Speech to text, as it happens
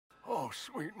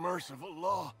sweet merciful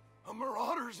law. A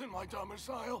marauder's in my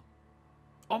domicile.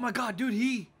 Oh my god, dude,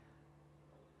 he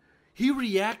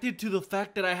reacted to the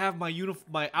fact that I have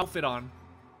my outfit on.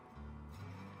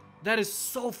 That is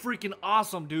so freaking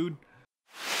awesome, dude.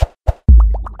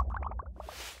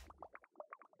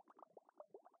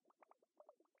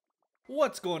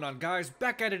 What's going on, guys?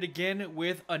 Back at it again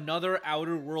with another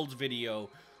Outer Worlds video.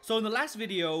 So in the last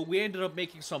video, we ended up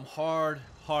making some hard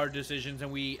decisions,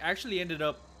 and we actually ended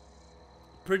up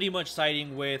pretty much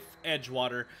siding with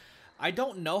Edgewater. I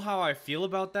don't know how I feel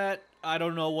about that. I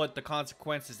don't know what the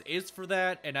consequences is for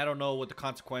that, and I don't know what the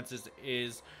consequences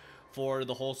is for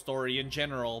the whole story in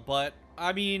general. But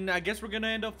I mean, I guess we're gonna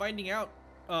end up finding out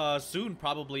soon,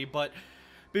 probably. But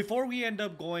before we end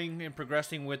up going and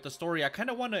progressing with the story, I kind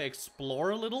of want to explore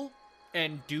a little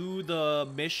and do the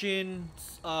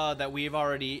missions that we've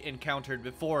already encountered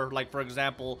before. Like, for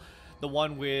example, the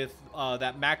one with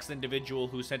that Max individual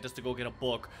who sent us to go get a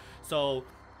book. So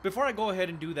before I go ahead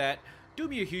and do that, do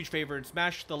me a huge favor and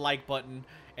smash the like button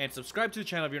and subscribe to the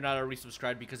channel if you're not already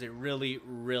subscribed, because it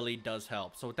really does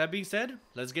help. So with that being said,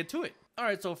 let's get to it. All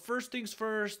right, so first things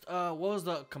first, what was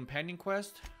the companion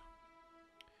quest?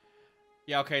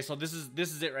 Yeah, okay, so this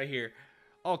is it right here.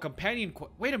 Oh, companion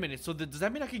quest. Wait a minute, so does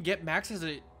that mean I could get Max as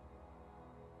a...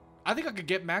 I think I could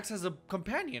get Max as a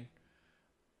companion.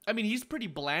 I mean, he's pretty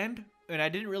bland, and I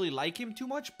didn't really like him too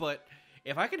much, but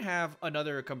if I can have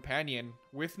another companion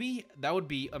with me, that would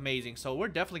be amazing. So we're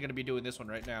definitely going to be doing this one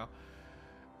right now.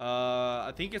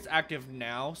 I think it's active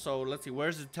now, so let's see. Where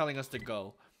is it telling us to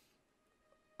go?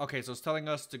 Okay, so it's telling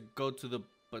us to go to the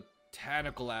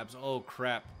botanical labs. Oh,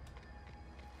 crap.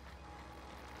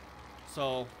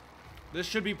 So this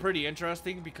should be pretty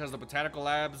interesting, because the botanical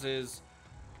labs is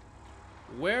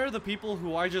where the people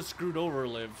who I just screwed over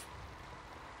live.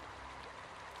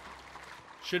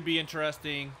 Should be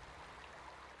interesting.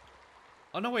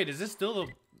 Oh, no, wait. Is this still the...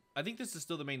 I think this is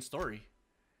still the main story.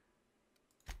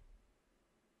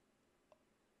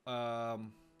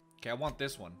 Okay, I want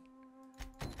this one.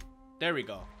 There we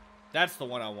go. That's the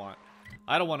one I want.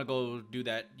 I don't want to go do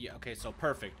that. Yeah, okay, so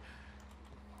perfect.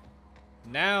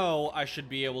 Now I should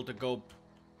be able to go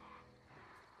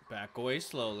back away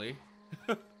slowly.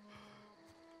 I'm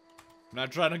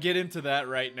not trying to get into that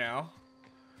right now.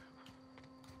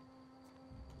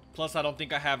 Plus, I don't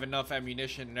think I have enough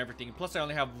ammunition and everything. Plus, I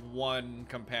only have one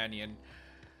companion.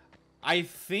 I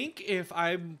think, if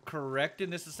I'm correct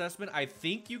in this assessment, I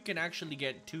think you can actually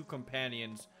get 2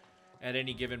 companions at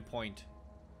any given point.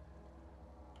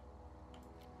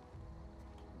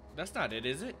 That's not it,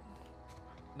 is it?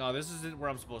 No, this isn't where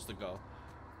I'm supposed to go.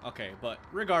 Okay, but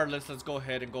regardless, let's go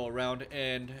ahead and go around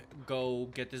and go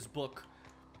get this book.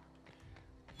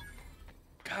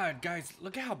 God, guys,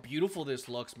 look at how beautiful this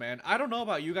looks, man. I don't know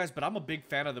about you guys, but I'm a big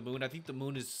fan of the moon. I think the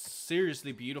moon is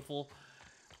seriously beautiful.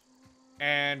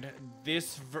 And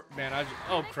this... man,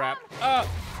 oh, crap. Oh,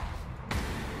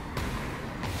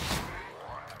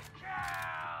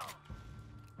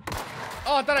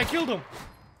 I thought I killed him.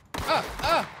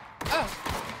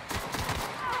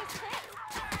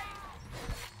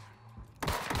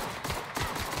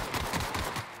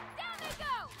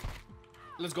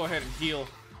 Let's go ahead and heal.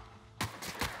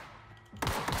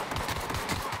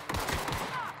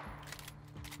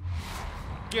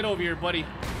 Get over here, buddy.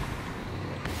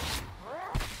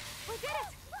 We did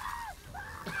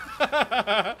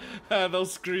it.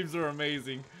 Those screams are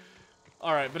amazing.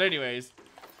 All right, but anyways,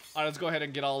 all right, let's go ahead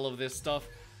and get all of this stuff.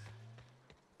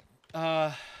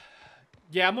 Yeah,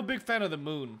 I'm a big fan of the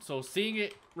moon, so seeing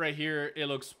it right here, it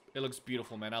looks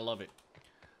beautiful, man. I love it.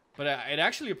 But it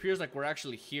actually appears like we're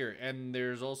actually here, and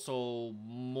there's also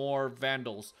more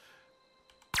vandals.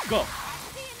 Go.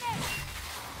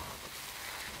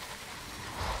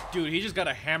 Dude, he just got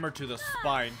a hammer to the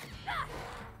spine.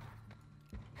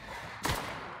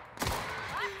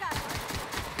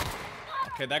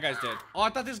 Okay, that guy's dead. Oh, I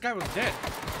thought this guy was dead.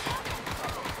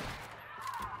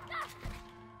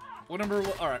 What number?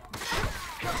 All right.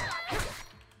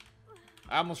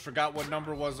 I almost forgot what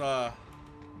number was.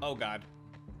 Oh God.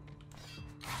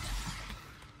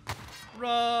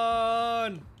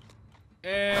 Run!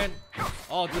 And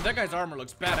oh, dude, that guy's armor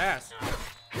looks badass.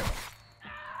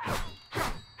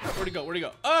 Where'd he go? Where'd he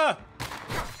go? Ah!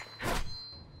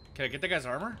 Can I get that guy's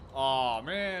armor? Oh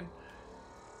man.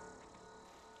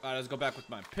 Alright, let's go back with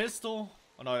my pistol.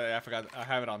 Oh no, I forgot. I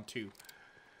have it on 2.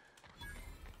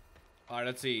 Alright,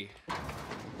 let's see.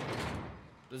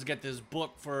 Let's get this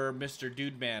book for Mr.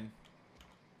 Dude Man.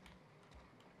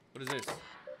 What is this?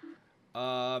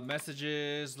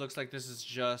 Messages. Looks like this is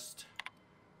just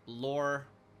lore.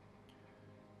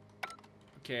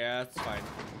 Okay, yeah, that's fine.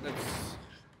 Let's...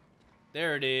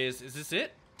 There it is. Is this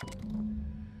it?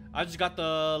 I just got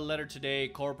the letter today.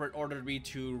 Corporate ordered me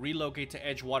to relocate to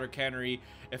Edgewater Cannery,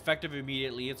 effective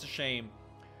immediately. It's a shame.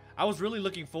 I was really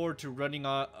looking forward to running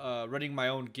my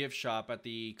own gift shop at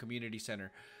the community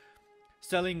center,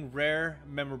 selling rare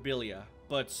memorabilia.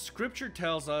 But scripture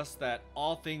tells us that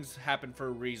all things happen for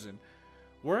a reason.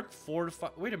 Work 4 to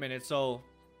 5. Wait a minute. So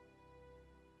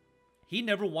he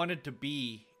never wanted to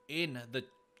be in the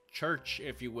church,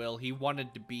 if you will. He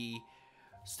wanted to be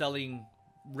selling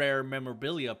rare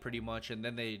memorabilia, pretty much, and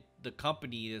then the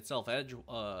company itself,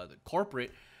 the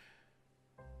corporate.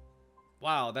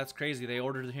 Wow, that's crazy. They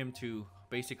ordered him to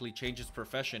basically change his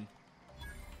profession.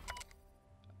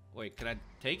 Wait, can I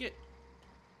take it?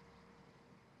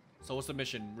 So what's the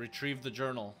mission? Retrieve the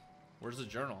journal. Where's the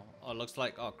journal? Oh, it looks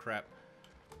like, oh crap.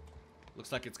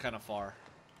 Looks like it's kind of far.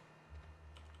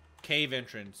 Cave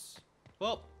entrance.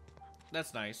 Well,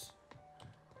 that's nice.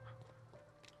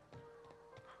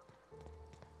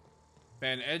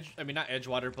 Man, not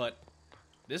Edgewater, but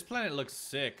this planet looks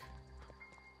sick.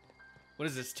 What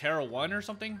is this, Terra 1 or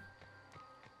something?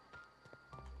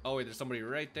 Oh wait, there's somebody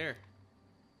right there.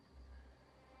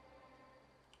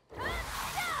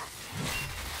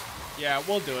 Yeah,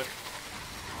 we'll do it.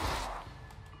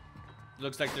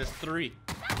 Looks like there's 3.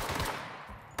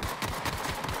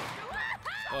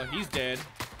 Well, he's dead.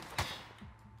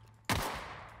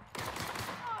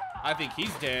 I think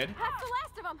he's dead. That's the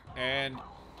last of them. And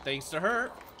thanks to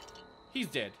her, he's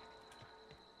dead.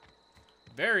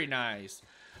 Very nice.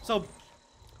 So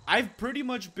I've pretty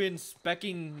much been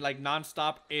speccing like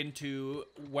nonstop into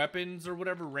weapons or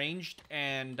whatever, ranged,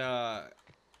 and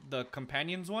the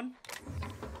companions one.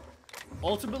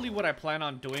 Ultimately, what I plan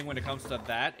on doing when it comes to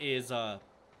that is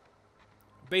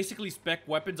basically spec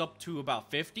weapons up to about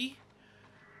 50,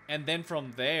 and then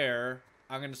from there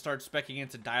I'm gonna start speccing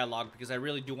into dialogue, because I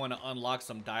really do want to unlock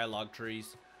some dialogue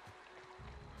trees.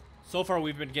 So far,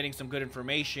 we've been getting some good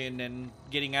information and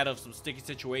getting out of some sticky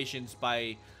situations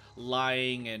by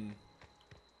lying and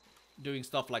doing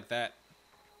stuff like that.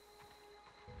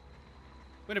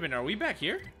 Wait a minute, are we back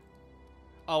here?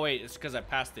 Oh wait, it's because I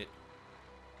passed it.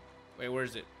 Wait, where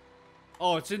is it?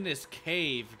 Oh, it's in this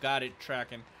cave. Got it,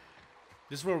 tracking.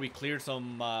 This is where we cleared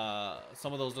some of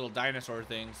those little dinosaur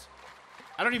things.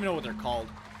 I don't even know what they're called.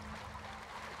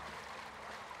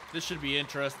 This should be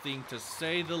interesting, to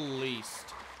say the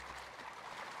least.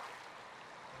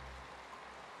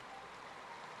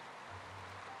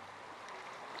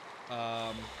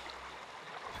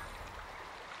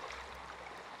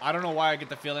 I don't know why I get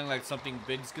the feeling like something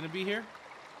big's gonna be here.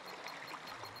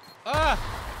 Ah!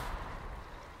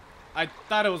 I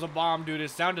thought it was a bomb, dude. It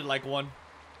sounded like one.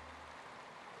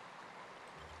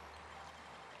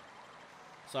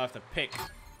 So I have to pick.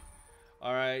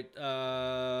 Alright,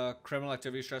 criminal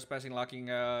activities, trespassing, locking,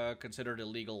 considered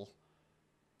illegal.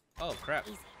 Oh, crap.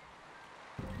 Easy.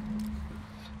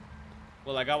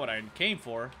 Well, I got what I came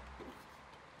for.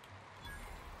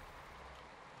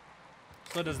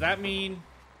 So does that mean...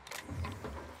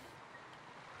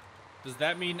 Does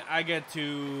that mean I get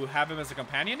to have him as a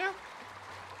companion now?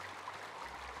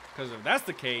 Because if that's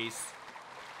the case,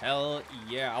 hell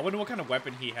yeah. I wonder what kind of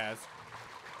weapon he has.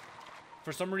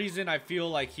 For some reason, I feel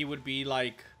like he would be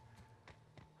like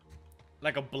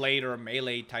a blade or a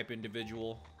melee type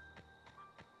individual.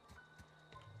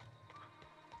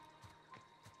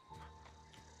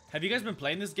 Have you guys been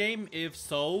playing this game? If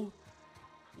so,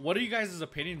 what are you guys'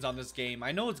 opinions on this game?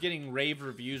 I know it's getting rave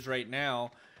reviews right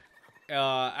now.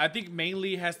 I think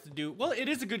mainly has to do... Well, it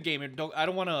is a good game. I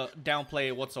don't want to downplay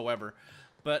it whatsoever.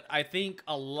 But I think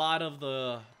a lot of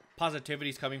the positivity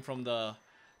is coming from the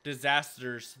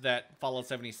disasters that Fallout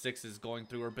 76 is going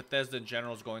through, or Bethesda in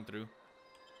general is going through.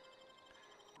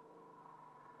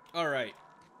 Alright.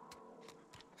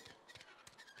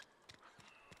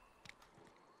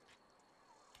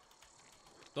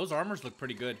 Those armors look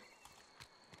pretty good.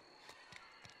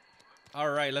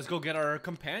 Alright, let's go get our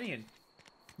companion.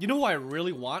 You know what I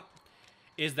really want?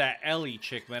 Is that Ellie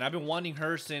chick, man. I've been wanting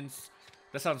her since...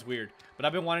 That sounds weird. But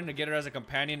I've been wanting to get her as a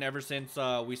companion ever since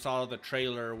we saw the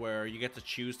trailer where you get to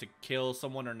choose to kill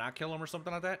someone or not kill them or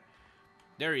something like that.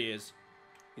 There he is.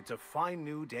 It's a fine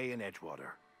new day in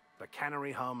Edgewater. The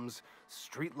cannery hums,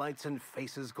 streetlights and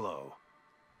faces glow.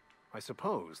 I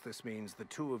suppose this means the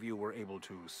two of you were able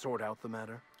to sort out the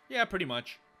matter? Yeah, pretty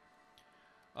much.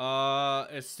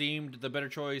 It seemed the better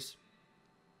choice.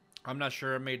 I'm not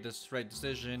sure I made this right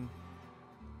decision.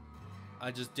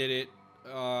 I just did it.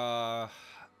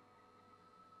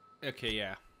 Okay,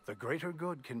 yeah. The greater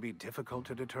good can be difficult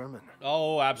to determine.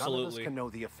 Oh, absolutely. None of us can know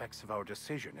the effects of our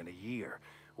decision in a year,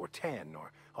 or 10,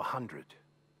 or 100.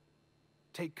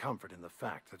 Take comfort in the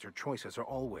fact that your choices are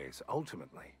always,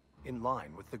 ultimately, in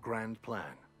line with the grand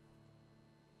plan.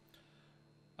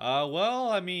 Well,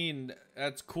 I mean,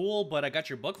 that's cool, but I got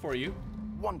your book for you.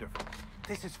 Wonderful.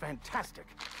 This is fantastic.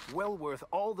 Well worth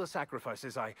all the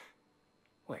sacrifices I...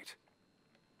 Wait.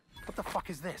 What the fuck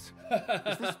is this?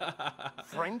 Is this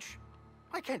French?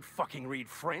 I can't fucking read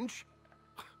French.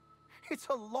 It's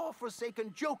a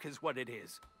law-forsaken joke is what it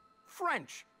is.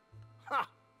 French. Ha!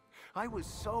 I was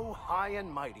so high and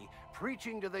mighty,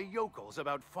 preaching to the yokels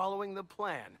about following the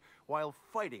plan, while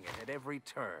fighting it at every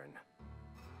turn.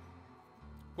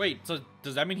 Wait, so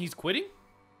does that mean he's quitting?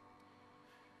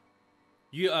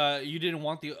 You didn't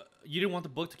want the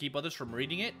book to keep others from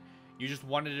reading it? You just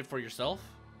wanted it for yourself?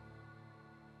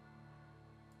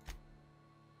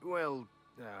 Well,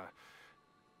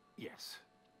 yes.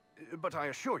 But I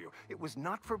assure you, it was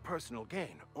not for personal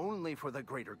gain, only for the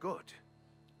greater good.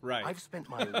 Right. I've spent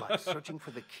my life searching for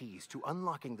the keys to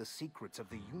unlocking the secrets of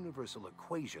the universal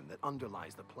equation that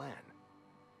underlies the plan.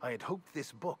 I had hoped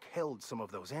this book held some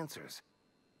of those answers.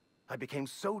 I became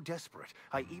so desperate,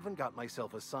 I even got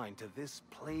myself assigned to this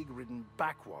plague-ridden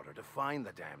backwater to find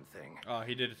the damn thing. Oh,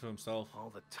 he did it to himself. All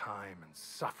the time and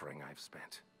suffering I've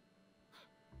spent.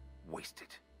 Wasted.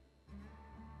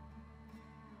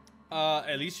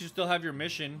 At least you still have your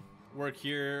mission. Work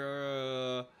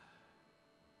here,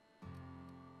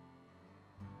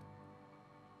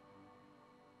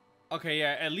 Okay,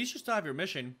 yeah, at least you still have your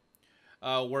mission.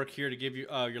 Work here to give you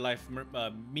your life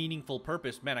meaningful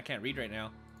purpose. Man, I can't read right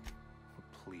now.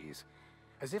 Please.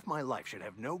 As if my life should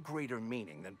have no greater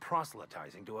meaning than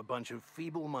proselytizing to a bunch of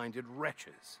feeble-minded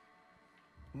wretches.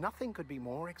 Nothing could be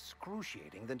more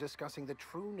excruciating than discussing the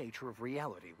true nature of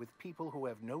reality with people who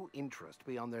have no interest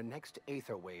beyond their next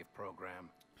Aetherwave program.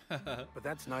 But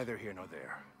that's neither here nor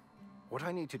there. What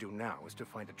I need to do now is to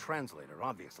find a translator,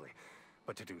 obviously.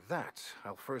 But to do that,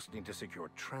 I'll first need to secure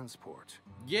transport.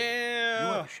 Yeah!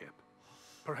 You have a ship.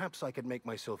 Perhaps I could make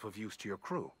myself of use to your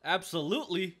crew.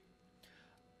 Absolutely.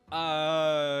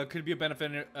 Could be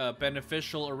a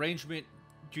beneficial arrangement.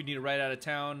 Do you need to ride out of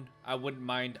town? I wouldn't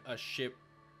mind a ship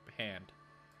hand.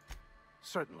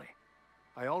 Certainly.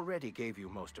 I already gave you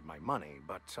most of my money,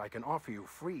 but I can offer you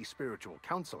free spiritual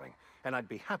counseling, and I'd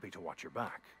be happy to watch your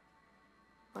back.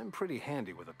 I'm pretty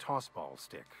handy with a tossball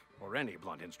stick, or any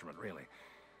blunt instrument, really.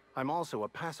 I'm also a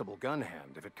passable gun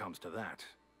hand, if it comes to that.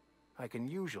 I can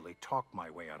usually talk my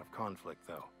way out of conflict,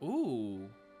 though. Ooh.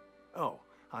 Oh,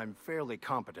 I'm fairly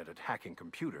competent at hacking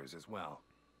computers as well.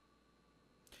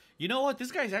 You know what?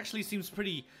 This guy actually seems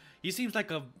pretty... He seems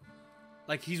like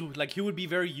he would be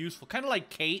very useful. Kind of like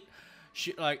Kate.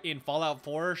 She, like in Fallout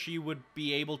 4, she would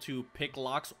be able to pick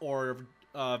locks, or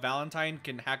Valentine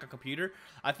can hack a computer.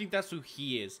 I think that's who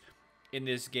he is in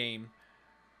this game.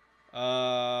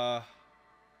 That's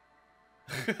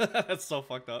so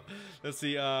fucked up. Let's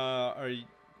see. Are you...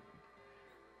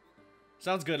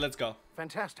 Sounds good. Let's go.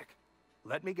 Fantastic.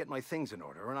 Let me get my things in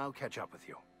order, and I'll catch up with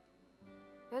you.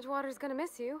 Edgewater's gonna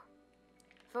miss you.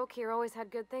 Folk here always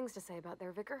had good things to say about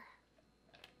their vicar.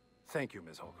 Thank you,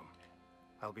 Ms. Holcomb.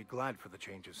 I'll be glad for the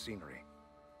change of scenery,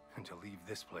 and to leave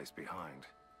this place behind.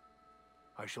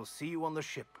 I shall see you on the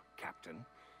ship, Captain,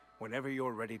 whenever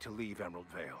you're ready to leave Emerald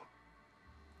Vale.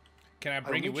 Can I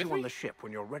bring you with me? on the ship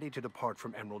when you're ready to depart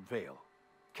from Emerald Vale,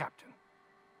 Captain.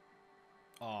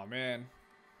 Oh man.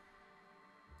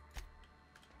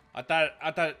 I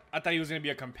thought he was gonna be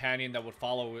a companion that would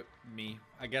follow me.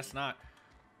 I guess not.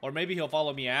 Or maybe he'll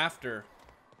follow me after.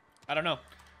 I don't know.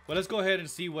 But let's go ahead and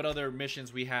see what other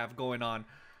missions we have going on.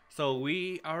 So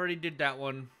we already did that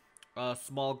one.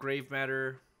 Small grave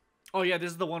matter. Oh yeah,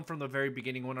 this is the one from the very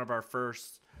beginning, one of our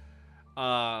first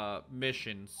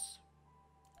missions.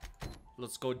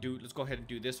 Let's go ahead and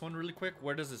do this one really quick.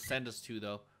 Where does it send us to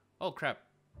though? Oh crap.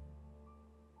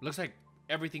 Looks like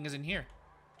everything is in here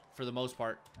for the most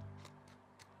part.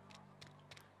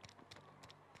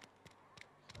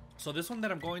 So this one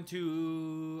that I'm going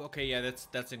to... Okay, yeah,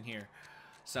 that's in here.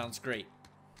 Sounds great.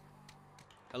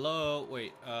 Hello?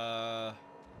 Wait, I'm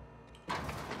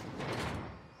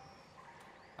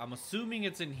assuming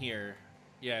it's in here.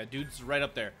 Yeah, dude's right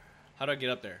up there. How do I get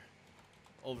up there?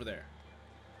 Over there.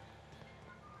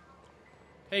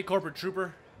 Hey, corporate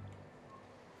trooper.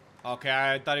 Okay,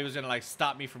 I thought he was gonna like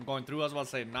stop me from going through. I was about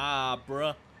to say, nah,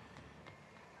 bruh.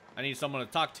 I need someone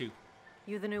to talk to.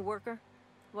 You the new worker?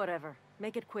 Whatever.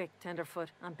 Make it quick, Tenderfoot.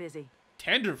 I'm busy.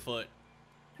 Tenderfoot?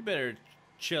 You better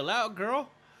chill out, girl.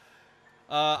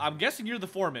 I'm guessing you're the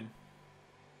foreman.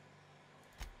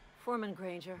 Foreman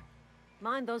Granger.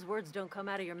 Mind those words don't come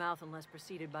out of your mouth unless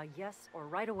preceded by yes or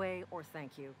right away or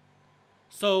thank you.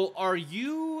 So, are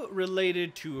you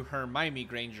related to Hermione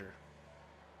Granger?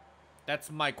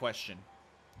 That's my question.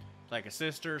 Like a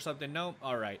sister or something? No?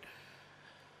 Alright.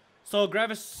 So,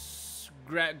 gravesite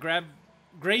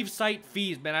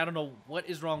fees. Man, I don't know what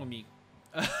is wrong with me.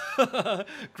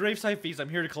 Gravesite fees, I'm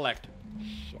here to collect.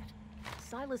 Shit.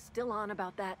 Silas still on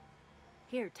about that.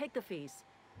 Here, take the fees.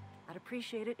 I'd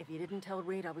appreciate it if you didn't tell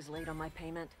Reed I was late on my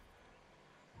payment.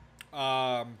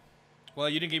 Well,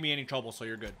 you didn't give me any trouble, so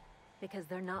you're good. Because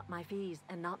they're not my fees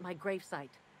and not my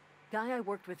gravesite. Guy I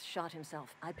worked with shot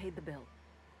himself. I paid the bill.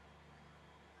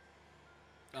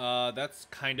 That's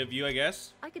kind of you, I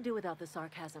guess. I could do without the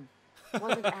sarcasm.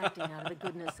 Wasn't acting out of the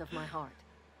goodness of my heart.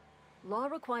 Law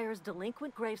requires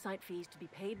delinquent gravesite fees to be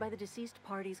paid by the deceased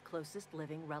party's closest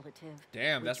living relative.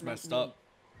 Damn, that's messed up.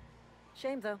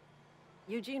 Shame, though.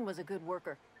 Eugene was a good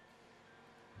worker.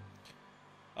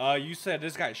 You said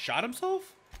this guy shot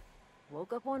himself?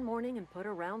 Woke up one morning and put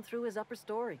a round through his upper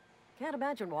story. Can't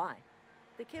imagine why.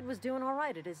 The kid was doing all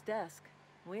right at his desk.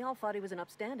 We all thought he was an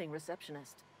upstanding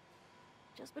receptionist.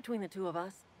 Just between the two of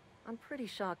us, I'm pretty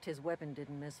shocked his weapon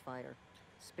didn't misfire.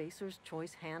 Spacer's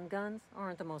Choice handguns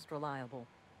aren't the most reliable.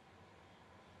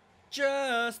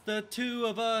 Just the two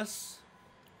of us.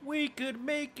 We could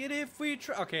make it if we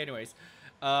try. Okay, anyways.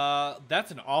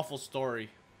 That's an awful story.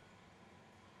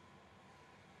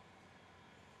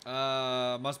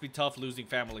 Must be tough losing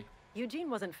family. Eugene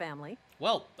wasn't family.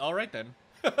 Well, alright then.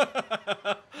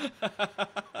 I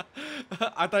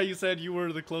thought you said you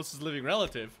were the closest living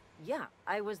relative. Yeah,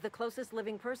 I was the closest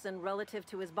living person relative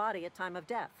to his body at time of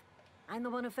death. I'm the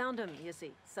one who found him, you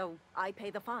see, so I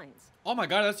pay the fines. Oh my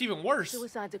god, that's even worse.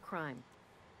 Suicide's a crime.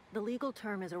 The legal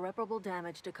term is irreparable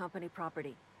damage to company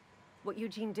property. What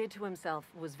Eugene did to himself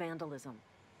was vandalism.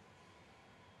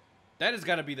 That has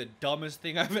got to be the dumbest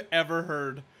thing I've ever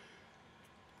heard.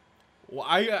 Well,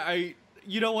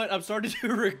 you know what? I'm starting to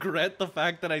regret the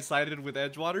fact that I sided with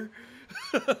Edgewater.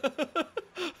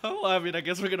 Well, I mean, I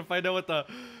guess we're gonna find out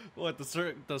what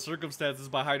the circumstances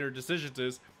behind her decisions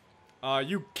is.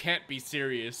 You can't be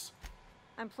serious.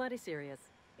 I'm plenty serious.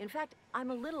 In fact,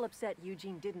 I'm a little upset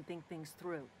Eugene didn't think things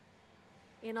through.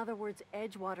 In other words,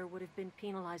 Edgewater would have been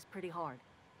penalized pretty hard.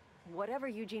 Whatever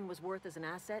Eugene was worth as an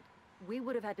asset, we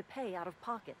would have had to pay out of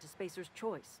pocket to Spacer's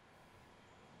Choice.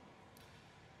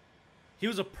 He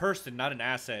was a person, not an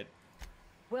asset.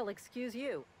 Well, excuse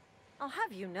you. I'll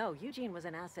have you know, Eugene was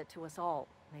an asset to us all.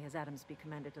 May his atoms be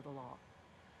commended to the law.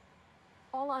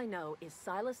 All I know is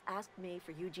Silas asked me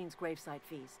for Eugene's gravesite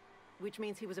fees, which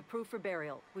means he was approved for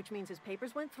burial, which means his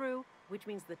papers went through, which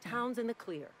means the town's in the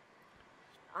clear.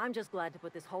 I'm just glad to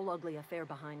put this whole ugly affair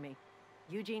behind me.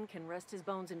 Eugene can rest his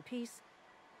bones in peace,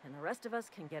 and the rest of us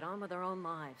can get on with our own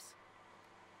lives.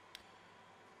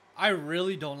 I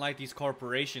really don't like these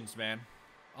corporations, man.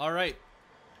 Alright.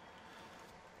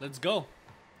 Let's go.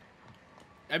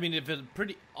 I mean, if it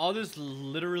all this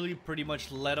literally pretty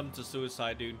much led him to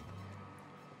suicide, dude.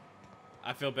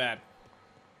 I feel bad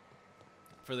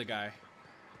for the guy.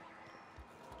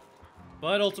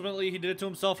 But ultimately, he did it to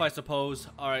himself, I suppose.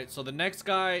 Alright, so the next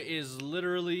guy is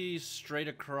literally straight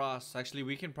across. Actually,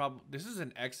 we can probably... This is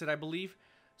an exit, I believe.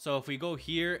 So if we go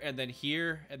here, and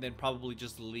then probably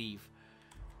just leave.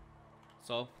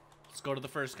 So, let's go to the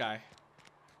first guy.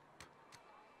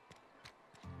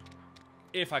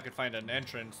 If I could find an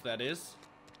entrance, that is.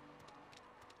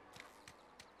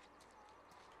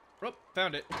 Oh,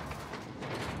 found it.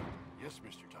 Yes,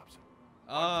 Mr. Thompson.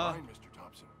 I'm fine, Mr.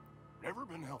 Thompson. Never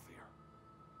been healthier.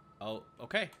 Oh,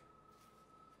 okay.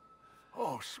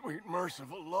 Oh, sweet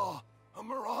merciful law. A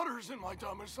marauder's in my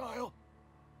domicile.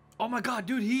 Oh my god,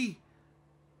 dude,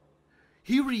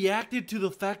 he reacted to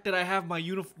the fact that I have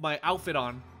my outfit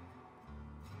on.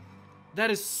 That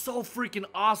is so freaking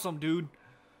awesome, dude.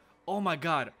 Oh my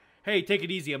god. Hey, take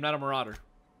it easy. I'm not a marauder.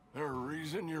 There's a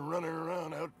reason you're running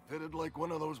around outfitted like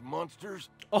one of those monsters?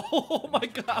 Oh my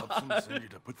Mr. god. Thompson sent you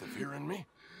to put the fear in me?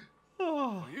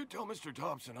 Oh. Well, you tell Mr.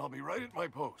 Thompson I'll be right at my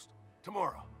post.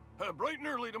 Tomorrow. Bright and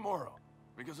early tomorrow.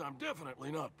 Because I'm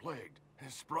definitely not plagued.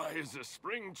 As spry as a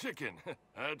spring chicken.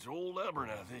 That's old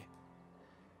Abernathy.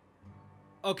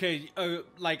 Okay,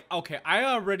 okay, I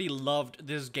already loved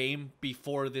this game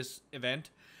before this event,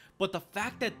 but the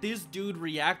fact that this dude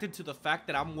reacted to the fact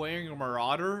that I'm wearing a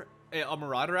marauder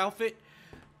outfit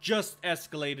just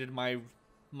escalated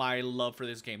my love for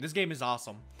this game. This game is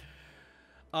awesome.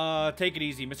 Take it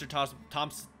easy. Mr.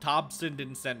 Thompson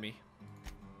didn't send me.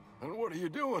 And what are you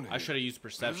doing here? I should have used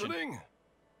perception. Visiting?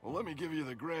 Well, let me give you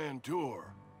the grand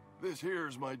tour. This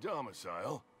here's my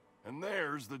domicile, and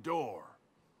there's the door.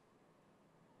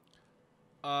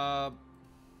 I'm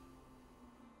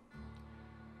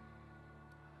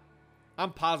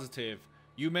positive.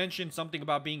 You mentioned something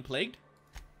about being plagued?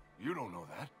 You don't know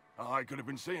that. I could have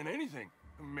been saying anything.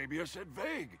 Maybe I said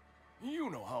vague. You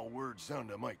know how words sound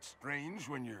a mite strange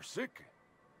when you're sick.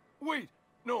 Wait,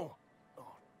 no.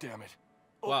 Oh, damn it.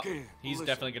 Well, Okay, he's listen.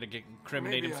 definitely gonna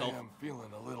incriminate Maybe himself. I am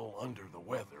feeling a little under the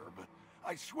weather, but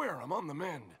I swear I'm on the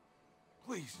mend.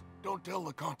 Please, don't tell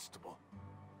the constable.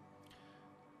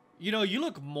 You know, you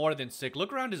look more than sick.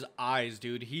 Look around his eyes,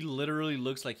 dude. He literally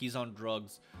looks like he's on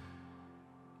drugs.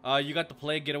 You got the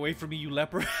plague. Get away from me, you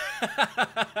leper.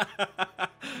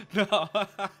 No.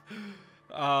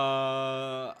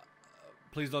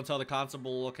 Please don't tell the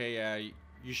constable. Okay, yeah.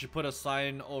 You should put a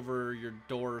sign over your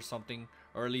door or something,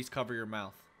 or at least cover your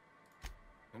mouth.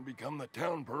 And become the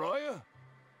town pariah?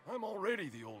 I'm already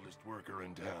the oldest worker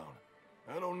in town.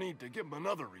 I don't need to give him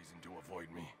another reason to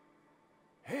avoid me.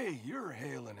 Hey, you're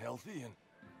hale and healthy and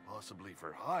possibly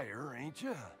for hire, ain't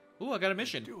ya? Ooh, I got a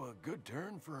mission. Do a good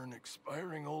turn for an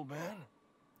expiring old man?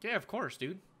 Yeah, of course,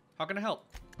 dude. How can I help?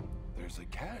 There's a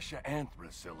cache of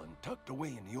anthracillin tucked away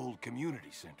in the old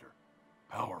community center.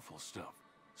 Powerful stuff.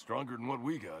 Stronger than what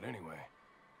we got, anyway.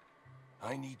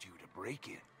 I need you to break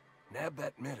in, nab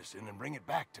that medicine, and bring it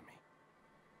back to me.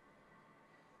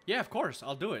 Yeah, of course.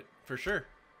 I'll do it. For sure.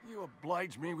 You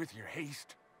oblige me with your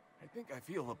haste. I think I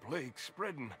feel the plague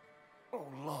spreading. Oh,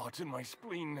 Law, it's in my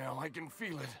spleen now. I can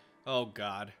feel it. Oh,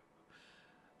 God.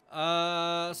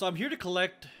 So I'm here to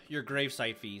collect your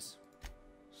gravesite fees.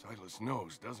 Silas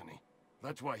knows, doesn't he?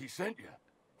 That's why he sent you.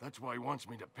 That's why he wants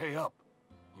me to pay up.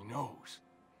 He knows.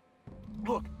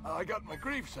 Look, I got my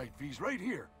gravesite fees right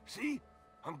here. See?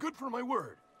 I'm good for my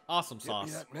word. Awesome Get sauce.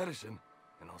 me that medicine,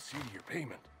 and I'll see to your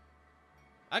payment.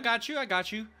 I got you. I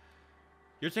got you.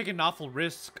 You're taking an awful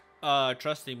risk,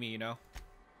 trusting me, you know.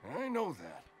 I know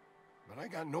that, but I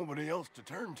got nobody else to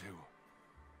turn to.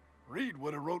 Reed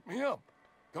would have wrote me up.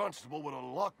 Constable would have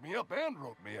locked me up and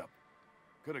wrote me up.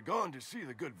 Could have gone to see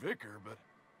the good vicar, but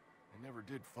I never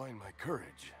did find my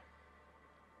courage.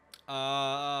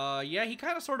 Yeah, he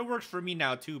kind of sort of works for me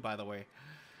now, too, by the way.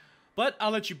 But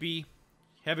I'll let you be.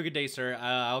 Have a good day, sir.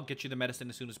 I'll get you the medicine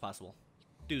as soon as possible.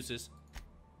 Deuces.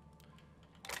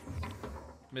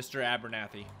 Mr.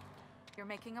 Abernathy. You're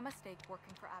making a mistake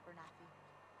working for Abernathy.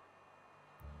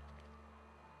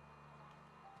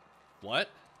 What?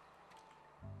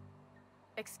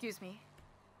 Excuse me.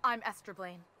 I'm Esther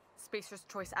Blaine, Spacer's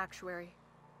Choice Actuary.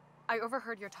 I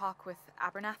overheard your talk with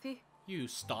Abernathy. You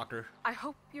stalker. I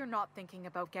hope you're not thinking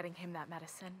about getting him that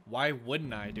medicine. Why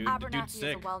wouldn't I, dude? The dude's Abernathy is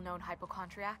sick. a well-known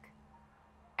hypochondriac.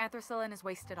 Anthracillin is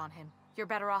wasted on him. You're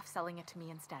better off selling it to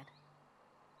me instead.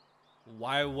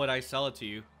 Why would I sell it to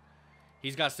you?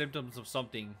 He's got symptoms of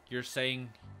something. You're saying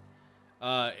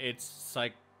it's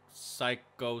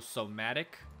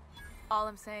psychosomatic? All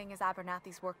I'm saying is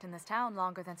Abernathy's worked in this town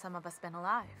longer than some of us been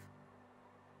alive.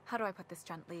 How do I put this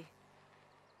gently?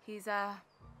 He's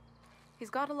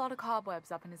got a lot of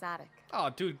cobwebs up in his attic. Oh,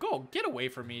 dude, go. Get away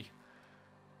from me.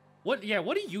 What do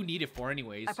you need it for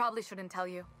anyways? I probably shouldn't tell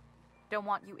you. Don't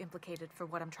want you implicated for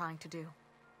what I'm trying to do.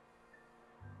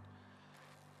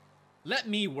 Let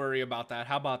me worry about that.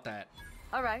 How about that?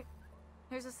 All right.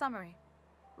 Here's a summary.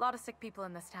 A lot of sick people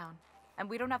in this town, and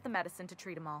we don't have the medicine to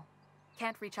treat them all.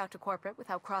 Can't reach out to corporate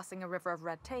without crossing a river of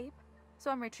red tape, so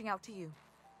I'm reaching out to you.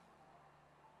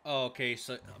 Okay,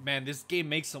 so man, this game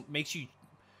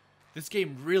this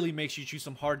game really makes you choose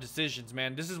some hard decisions,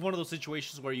 man. This is one of those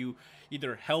situations where you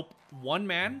either help one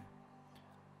man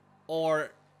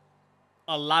or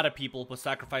a lot of people but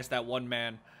sacrifice that one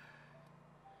man.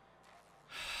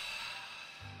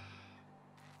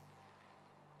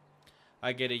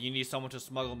 I get it. You need someone to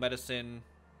smuggle medicine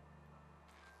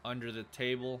under the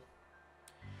table.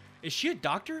 Is she a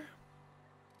doctor?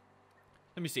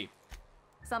 Let me see.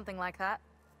 Something like that.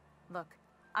 Look,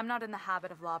 I'm not in the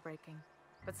habit of law breaking,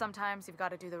 but sometimes you've got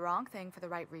to do the wrong thing for the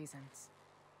right reasons.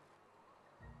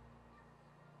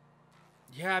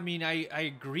 Yeah, I mean, I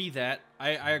agree that.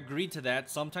 I agree to that.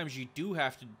 Sometimes you do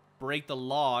have to break the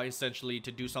law, essentially,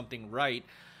 to do something right.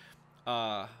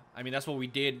 I mean, that's what we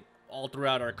did all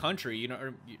throughout our country, you know,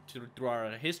 or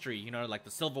throughout our history. You know, like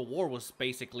the Civil War was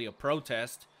basically a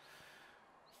protest.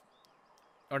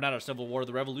 Or not a Civil War,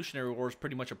 the Revolutionary War was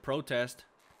pretty much a protest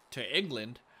to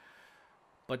England.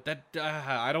 But that,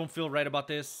 I don't feel right about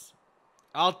this.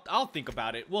 I'll think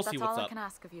about it. We'll see what's up. That's all I can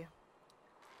ask of you.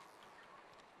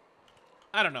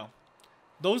 I don't know.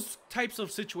 Those types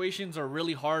of situations are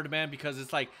really hard, man, because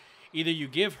it's like either you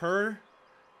give her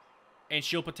and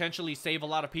she'll potentially save a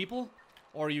lot of people,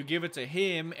 or you give it to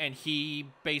him and he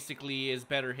basically is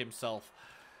better himself.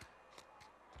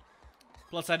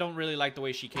 Plus, I don't really like the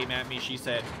way she came at me. She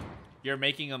said, "You're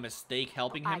making a mistake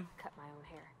helping him." I cut my own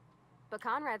hair. But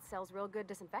Conrad sells real good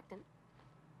disinfectant.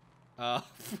 Uh,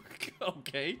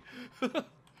 okay.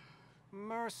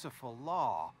 Merciful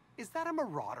law. Is that a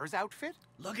marauder's outfit?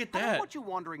 Look at I don't that. want you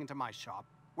wandering into my shop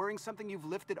wearing something you've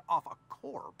lifted off a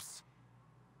corpse.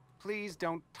 Please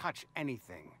don't touch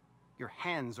anything. Your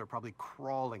hands are probably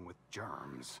crawling with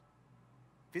germs.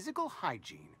 Physical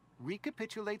hygiene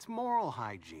recapitulates moral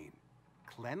hygiene.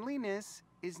 Cleanliness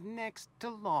is next to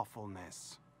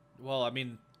lawfulness. Well, I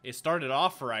mean, it started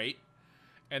off right,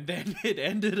 and then it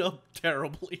ended up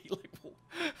terribly.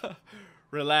 Like,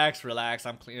 relax, relax.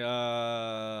 I'm clean.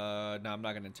 No, I'm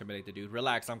not gonna intimidate the dude.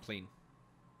 Relax, I'm clean.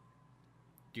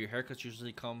 Do your haircuts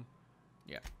usually come?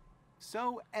 Yeah.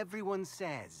 So everyone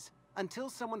says, until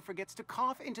someone forgets to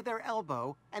cough into their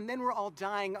elbow, and then we're all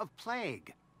dying of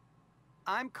plague.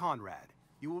 I'm Conrad.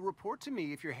 You will report to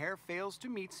me if your hair fails to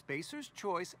meet Spacer's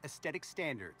Choice aesthetic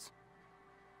standards.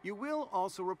 You will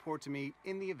also report to me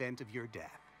in the event of your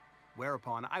death,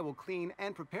 whereupon I will clean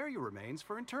and prepare your remains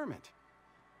for interment.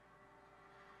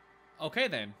 Okay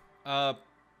then.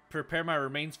 Prepare my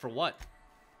remains for what?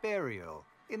 Burial,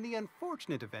 in the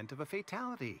unfortunate event of a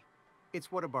fatality.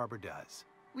 It's what a barber does.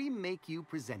 We make you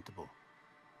presentable.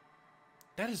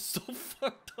 That is so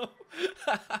fucked up.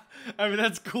 I mean,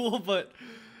 that's cool, but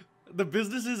the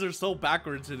businesses are so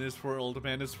backwards in this world,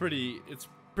 man. It's pretty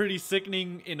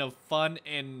sickening in a fun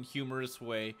and humorous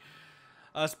way.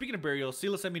 Speaking of burial,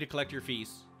 Sela sent me to collect your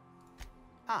fees.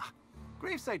 Ah,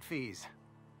 gravesite fees.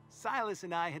 Silas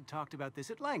and I had talked about this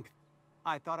at length.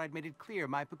 I thought I'd made it clear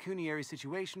my pecuniary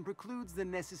situation precludes the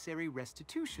necessary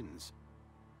restitutions.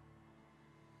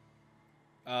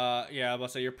 Yeah, I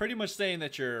must say, you're pretty much saying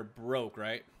that you're broke,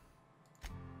 right?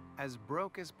 As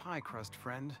broke as pie crust,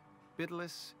 friend.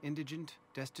 Bidless, indigent,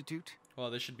 destitute.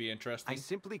 Well, this should be interesting. I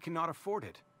simply cannot afford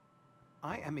it.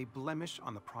 I am a blemish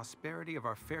on the prosperity of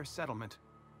our fair settlement.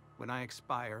 When I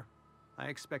expire, I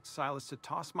expect Silas to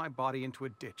toss my body into a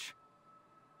ditch.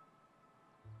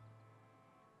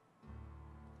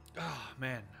 Oh,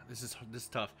 man, this is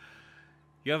tough.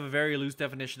 You have a very loose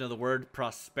definition of the word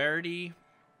prosperity.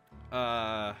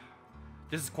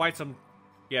 This is quite some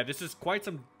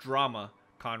drama,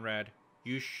 Conrad.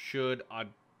 You should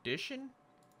audition?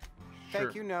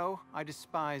 Thank you, no. I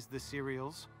despise the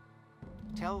cereals.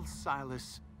 Tell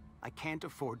Silas I can't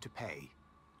afford to pay.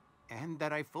 And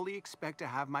that I fully expect to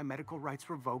have my medical rights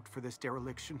revoked for this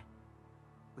dereliction.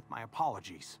 With my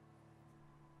apologies.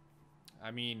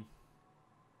 I mean...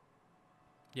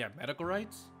 yeah, medical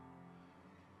rights?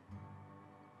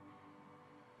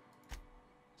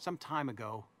 Some time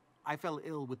ago, I fell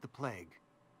ill with the plague.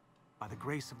 By the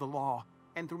grace of the law,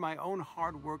 and through my own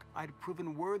hard work, I'd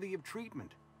proven worthy of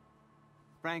treatment.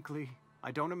 Frankly, I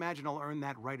don't imagine I'll earn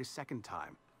that right a second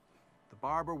time. The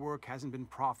barber work hasn't been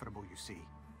profitable, you see.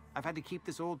 I've had to keep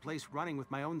this old place running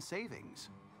with my own savings.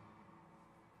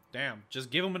 Damn, just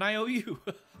give him an IOU.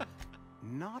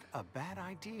 Not a bad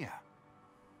idea.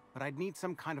 But I'd need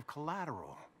some kind of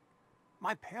collateral.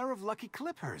 My pair of lucky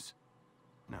clippers.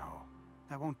 No,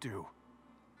 that won't do.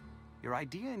 Your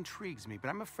idea intrigues me, but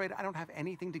I'm afraid I don't have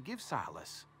anything to give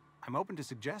Silas. I'm open to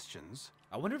suggestions.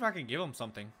 I wonder if I can give him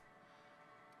something.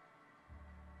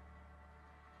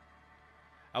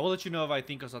 I will let you know if I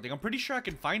think of something. I'm pretty sure I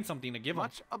can find something to give him.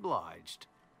 Much obliged.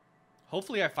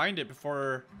 Hopefully I find it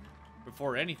before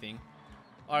anything.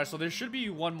 Alright, so there should be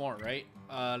one more, right?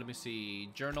 Let me see.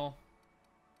 Journal.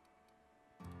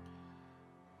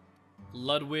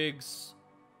 Ludwig's.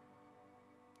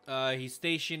 He's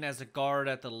stationed as a guard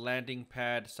at the landing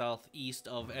pad southeast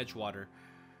of Edgewater.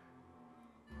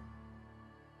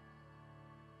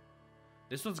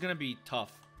 This one's gonna be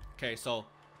tough. Okay, so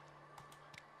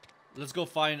let's go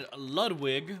find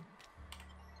Ludwig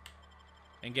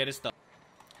and get his stuff.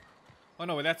 Oh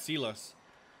no, wait, that's Silas.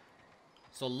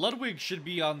 So Ludwig should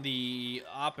be on the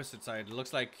opposite side. It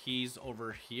looks like he's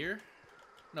over here.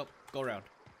 Nope, go around.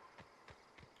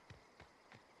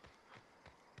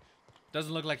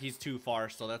 Doesn't look like he's too far,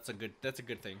 so that's a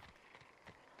good thing.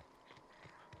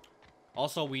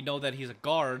 Also, we know that he's a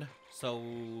guard, so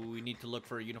we need to look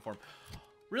for a uniform.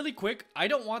 Really quick, I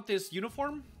don't want this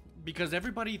uniform because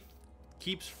everybody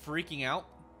keeps freaking out.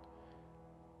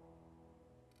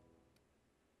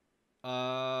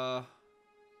 Well,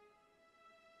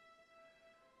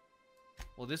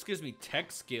 this gives me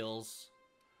tech skills.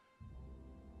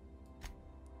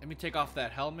 Let me take off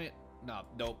that helmet.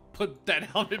 No, put that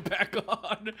helmet back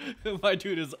on. My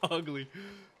dude is ugly.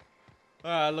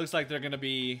 Looks like they're gonna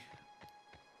be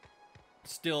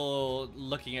still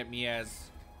looking at me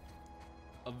as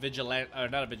a vigilante, or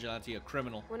not a vigilante, a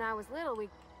criminal. When I was little, we...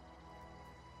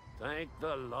 Thank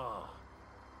the law.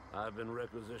 I've been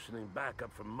requisitioning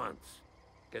backup for months.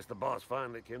 Guess the boss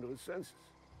finally came to his senses.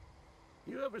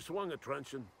 You ever swung a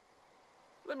truncheon?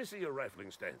 Let me see your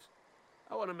rifling stance.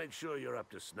 I want to make sure you're up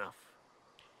to snuff.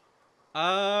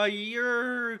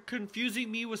 You're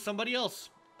confusing me with somebody else.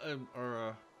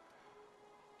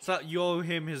 So you owe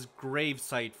him his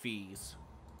gravesite fees.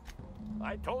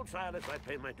 I told Silas I'd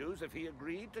pay my dues if he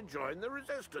agreed to join the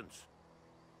resistance.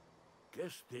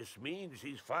 Guess this means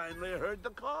he's finally heard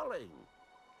the calling.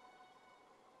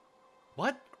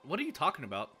 What? What are you talking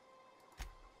about?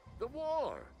 The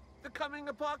war. The coming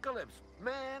apocalypse.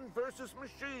 Man versus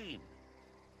machine.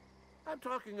 I'm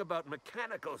talking about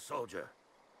mechanical soldier.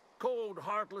 Cold,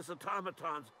 heartless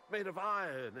automatons made of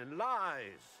iron and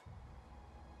lies.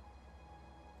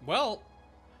 Well,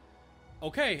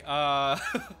 okay, I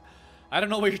don't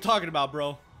know what you're talking about,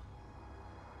 bro.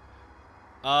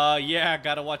 Yeah,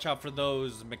 gotta watch out for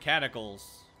those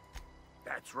mechanicals.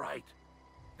 That's right.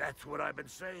 That's what I've been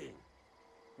saying.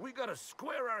 We gotta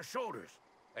square our shoulders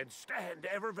and stand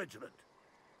ever vigilant.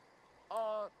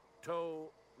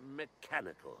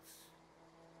 Auto-mechanicals.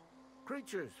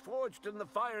 Creatures forged in the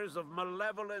fires of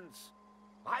malevolence.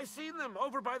 I seen them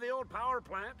over by the old power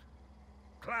plant,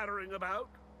 clattering about,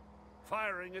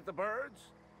 firing at the birds,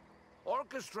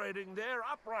 orchestrating their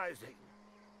uprising.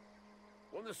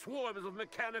 When the swarms of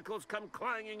mechanicals come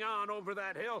clanging on over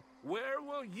that hill, where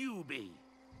will you be?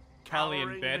 Callie in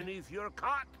Cowering bed. beneath your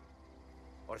cot?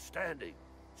 Or standing,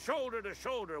 shoulder to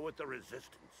shoulder with the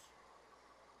resistance?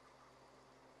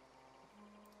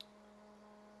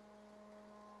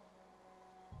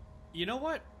 You know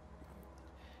what?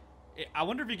 I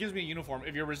wonder if he gives me a uniform.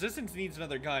 If your resistance needs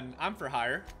another gun, I'm for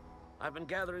hire. I've been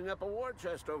gathering up a war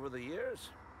chest over the years.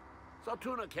 Saw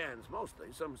tuna cans, mostly.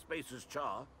 Some Spacer's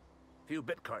chaw. Few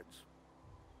bit carts.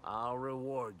 I'll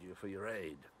reward you for your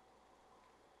aid.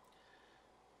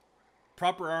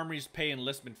 Proper armories pay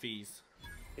enlistment fees.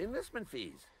 Enlistment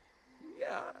fees?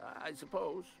 Yeah, I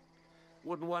suppose.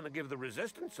 Wouldn't want to give the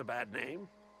resistance a bad name.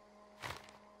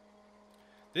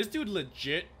 This dude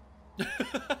legit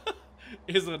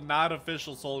is a not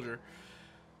official soldier.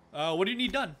 What do you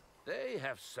need done? They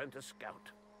have sent a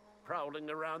scout, prowling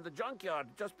around the junkyard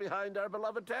just behind our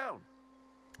beloved town.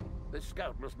 This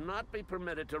scout must not be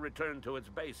permitted to return to its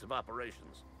base of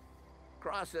operations.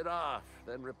 Cross it off,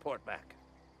 then report back.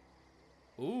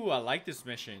 Ooh, I like this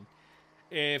mission.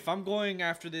 If I'm going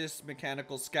after this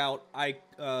mechanical scout, I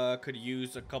could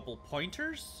use a couple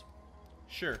pointers?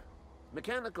 Sure.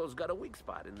 Mechanical's got a weak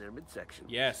spot in their midsection.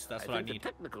 Yes, that's what I need. The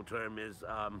technical term is,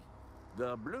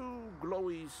 the blue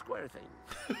glowy square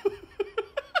thing.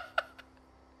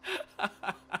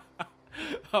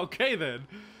 Okay, then.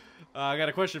 I got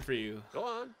a question for you. Go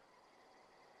on.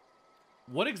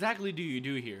 What exactly do you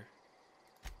do here?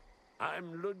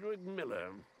 I'm Ludwig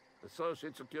Miller,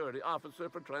 Associate Security Officer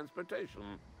for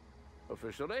Transportation.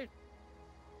 Officially,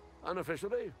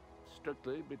 unofficially,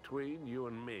 strictly between you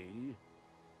and me,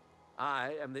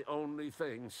 I am the only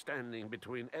thing standing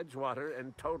between Edgewater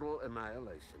and total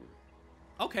annihilation.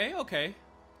 Okay, okay.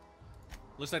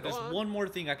 Looks like Go there's on. one more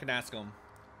thing I can ask him.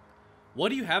 What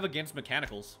do you have against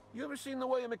mechanicals? You ever seen the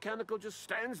way a mechanical just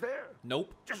stands there?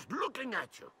 Nope. Just looking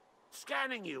at you,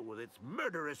 scanning you with its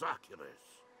murderous oculars.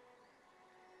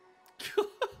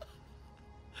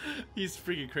 He's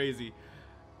freaking crazy.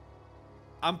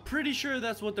 I'm pretty sure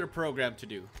that's what they're programmed to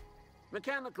do.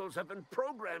 Mechanicals have been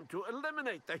programmed to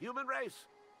eliminate the human race.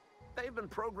 They've been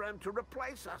programmed to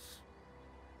replace us.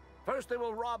 First, they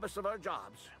will rob us of our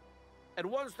jobs. And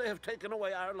once they have taken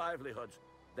away our livelihoods,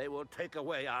 they will take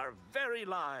away our very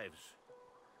lives.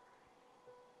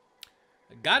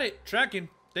 Got it. Tracking.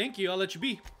 Thank you. I'll let you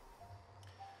be.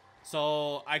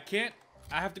 So, I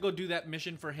have to go do that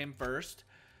mission for him first.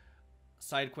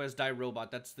 Side quest, die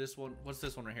robot. That's this one. What's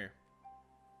this one right here?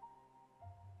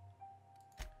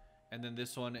 And then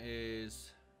this one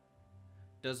is...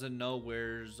 doesn't know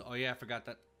where's... oh yeah, I forgot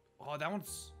that. Oh, that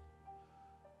one's...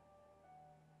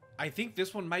 I think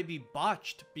this one might be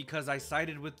botched because I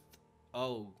sided with...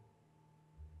 oh.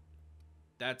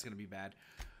 That's gonna be bad.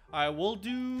 Alright, we'll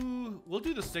do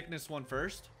the sickness one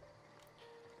first.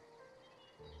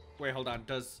 Wait, hold on.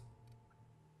 Does...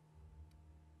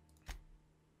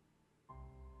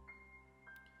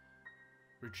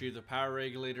 retrieve the power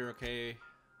regulator. Okay.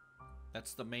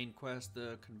 That's the main quest.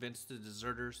 The convince the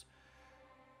deserters.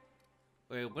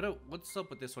 Wait, what's up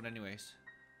with this one anyways?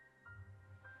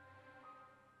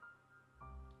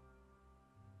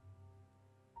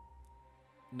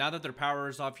 Now that their power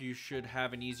is off, you should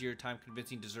have an easier time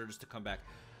convincing deserters to come back.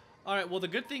 Alright, well the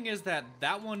good thing is that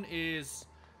one is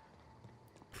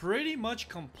pretty much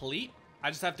complete. I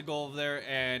just have to go over there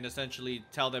and essentially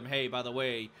tell them, hey, by the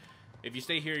way, if you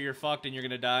stay here, you're fucked and you're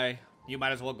gonna die. You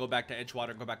might as well go back to Edgewater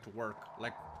and go back to work.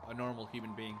 Like, a normal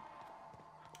human being.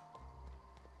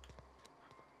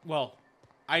 Well,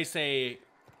 I say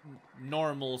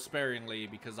normal sparingly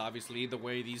because obviously the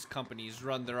way these companies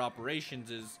run their operations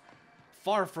is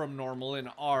far from normal in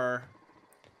our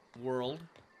world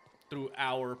through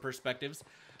our perspectives.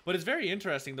 But it's very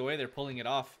interesting the way they're pulling it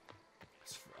off,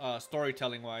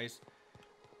 storytelling wise.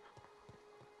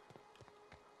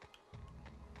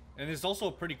 And it's also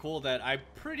pretty cool that I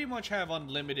pretty much have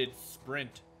unlimited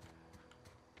sprint.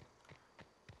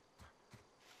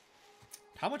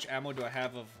 How much ammo do I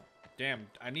have of... Damn,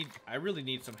 I really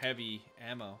need some heavy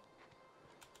ammo.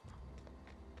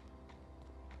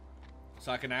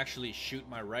 So I can actually shoot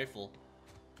my rifle.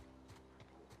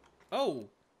 Oh!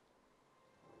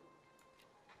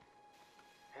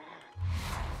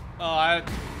 Oh,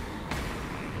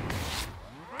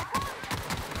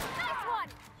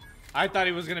 I thought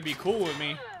he was gonna be cool with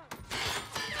me.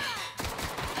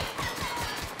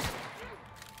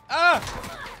 Ah!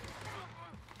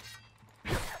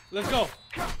 Let's go.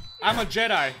 I'm a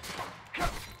Jedi.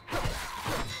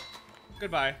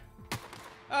 Goodbye.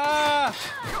 Ah!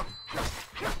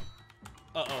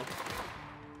 Uh-oh.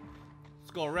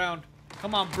 Let's go around.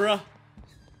 Come on, bruh.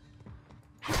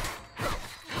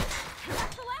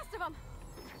 That's the last of them.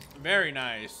 Very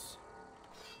nice.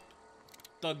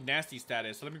 Thug nasty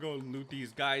status. So let me go loot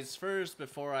these guys first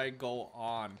before I go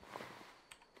on.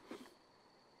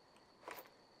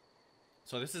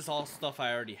 So this is all stuff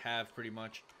I already have pretty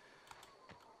much.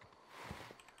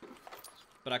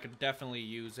 But I could definitely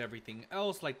use everything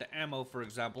else, like the ammo, for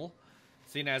example.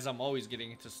 Seeing as I'm always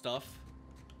getting into stuff.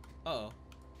 Uh-oh.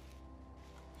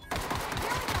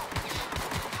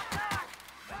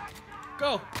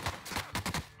 Go!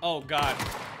 Oh, God.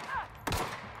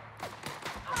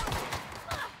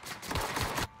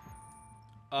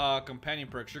 Companion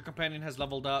perks. Your companion has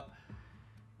leveled up.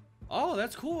 Oh,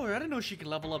 that's cool. I didn't know she could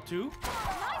level up too.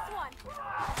 Nice one.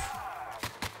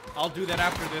 I'll do that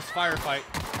after this firefight.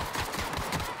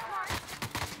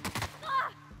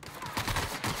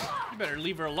 You better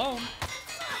leave her alone.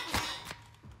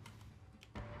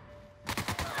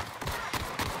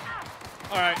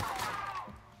 Alright.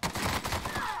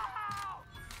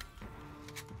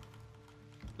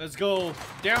 Let's go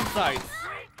downsides.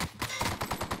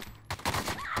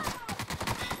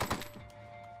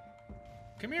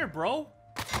 Come here, bro.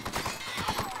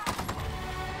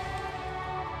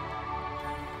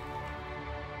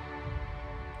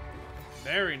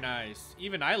 Very nice.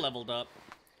 Even I leveled up.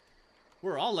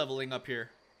 We're all leveling up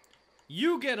here.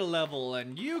 You get a level,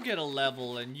 and you get a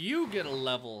level, and you get a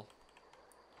level.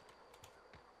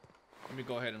 Let me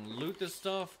go ahead and loot this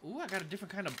stuff. Ooh, I got a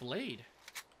different kind of blade.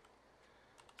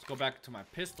 Let's go back to my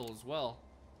pistol as well.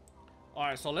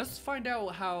 Alright, so let's find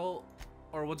out how,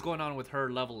 or what's going on with her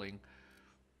leveling.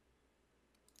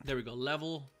 There we go.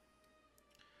 Level.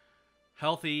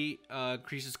 Healthy.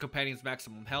 Increases companion's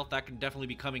maximum health. That can definitely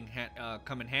be come in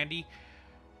handy.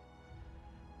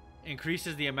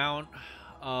 Increases the amount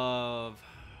of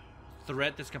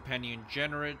threat this companion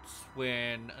generates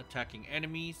when attacking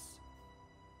enemies.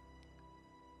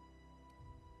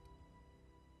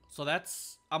 So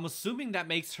that's... I'm assuming that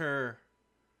makes her...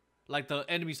 like the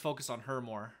enemies focus on her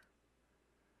more.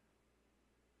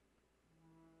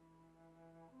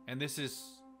 And this is...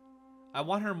 I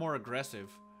want her more aggressive.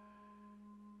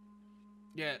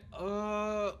 Yeah,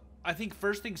 I think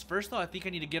first things first though, I think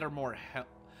I need to get her more health.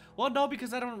 Well, no,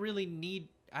 because I don't really need...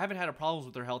 I haven't had a problems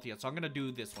with her health yet, so I'm gonna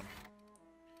do this one.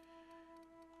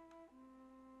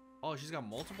 Oh, she's got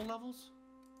multiple levels?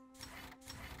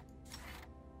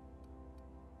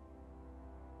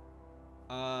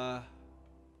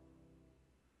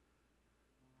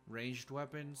 Ranged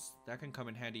weapons. That can come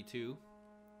in handy too.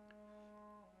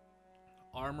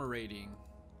 Armor rating.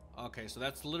 Okay, so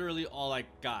that's literally all I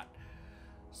got.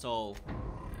 So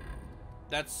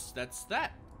that's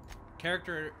that.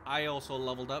 Character I also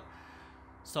leveled up.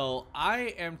 So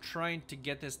I am trying to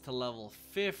get this to level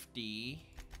 50.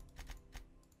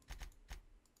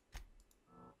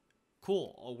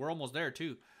 Cool. Oh, we're almost there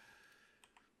too.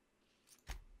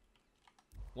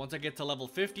 Once I get to level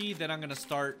 50, then I'm gonna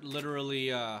start literally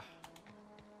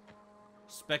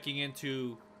speccing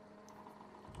into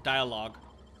dialogue.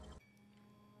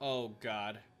 Oh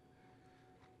God.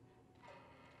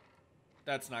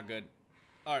 That's not good.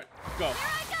 Alright, go. Here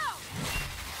I go.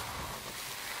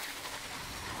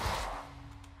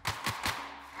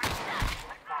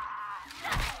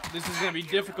 This is gonna be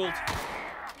difficult.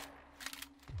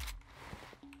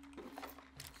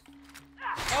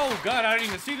 Oh God, I didn't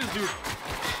even see this dude.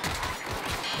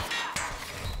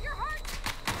 You're hurt.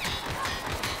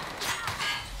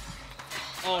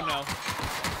 Oh no.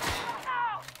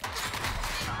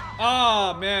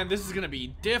 Oh man, this is gonna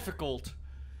be difficult.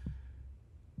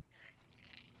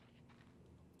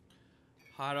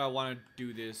 How do I want to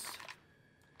do this?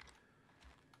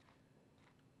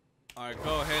 Alright,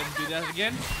 go ahead and do that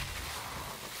again.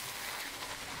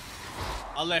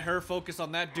 I'll let her focus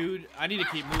on that dude. I need to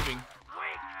keep moving.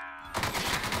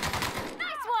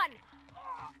 Nice one!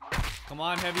 Come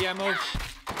on, heavy ammo.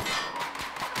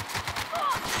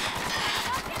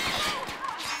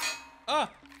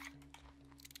 Ah!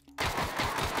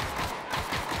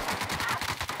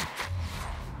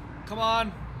 Come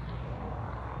on.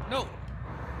 No.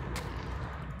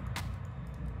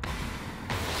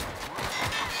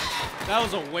 That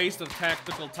was a waste of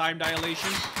tactical time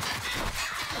dilation.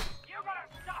 You're gonna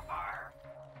suffer.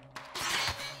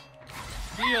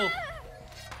 Heal.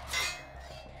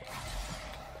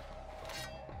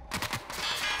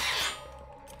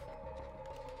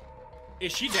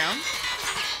 Is she down?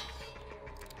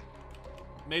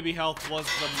 Maybe health was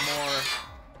the more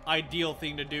ideal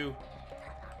thing to do.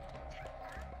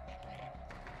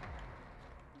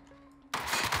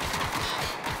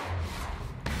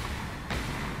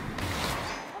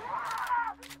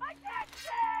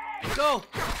 Go!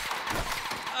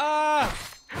 Ah!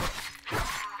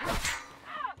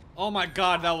 Oh my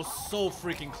god, that was so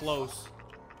freaking close.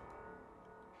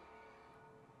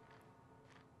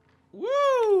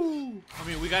 Woo! I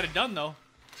mean, we got it done though.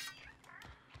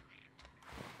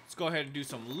 Let's go ahead and do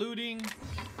some looting.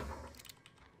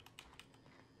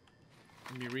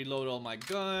 Let me reload all my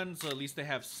guns, so at least they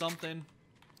have something.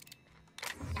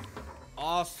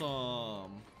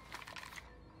 Awesome.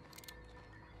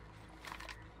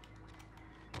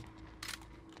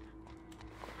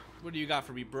 What do you got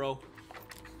for me, bro?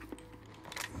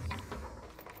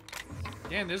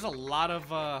 Damn, there's a lot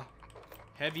of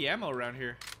heavy ammo around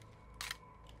here.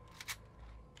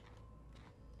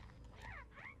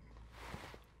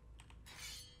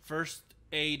 First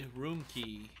aid room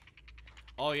key.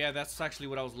 Oh yeah, that's actually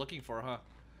what I was looking for, huh?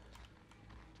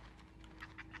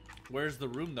 Where's the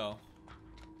room though?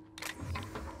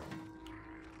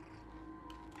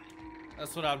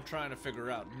 That's what I'm trying to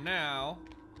figure out now.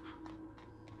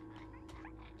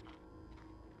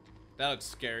 That looks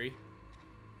scary.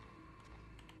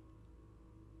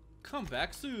 Come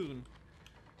back soon.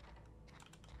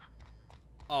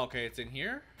 Oh, okay, it's in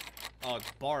here? Oh, it's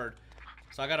barred.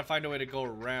 So I gotta find a way to go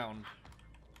around.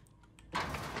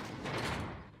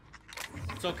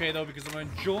 It's okay though, because I'm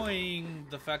enjoying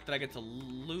the fact that I get to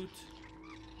loot.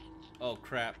 Oh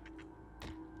crap.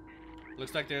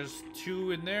 Looks like there's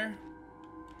 2 in there.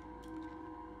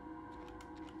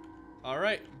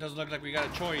 Alright, doesn't look like we got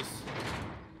a choice.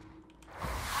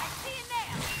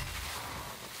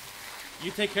 You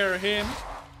take care of him.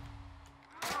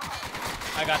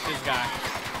 I got this guy.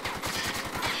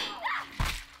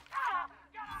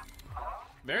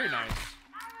 Very nice.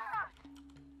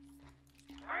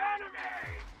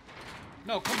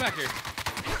 No, come back here.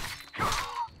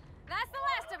 That's the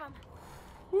last of them.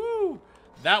 Woo!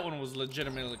 That one was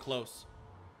legitimately close.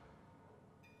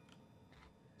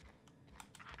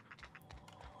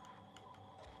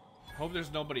 Hope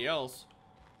there's nobody else.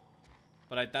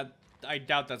 But I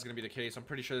doubt that's gonna be the case. I'm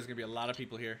pretty sure there's gonna be a lot of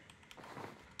people here.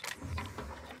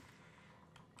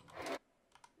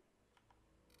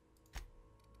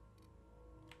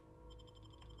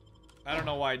 I don't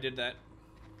know why I did that.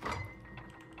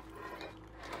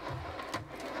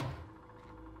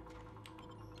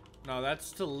 No,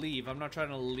 that's to leave. I'm not trying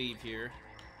to leave here.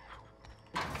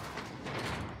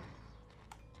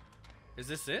 Is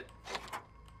this it?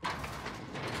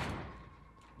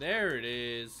 There it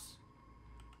is.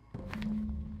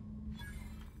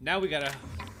 Now we got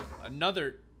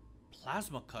another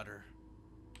plasma cutter.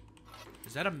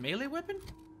 Is that a melee weapon?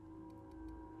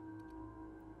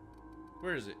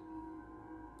 Where is it?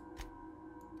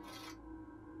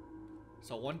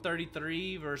 So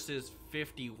 133 versus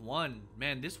 51.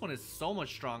 Man, this one is so much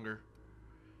stronger.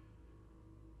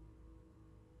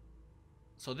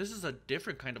 So this is a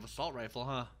different kind of assault rifle,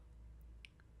 huh?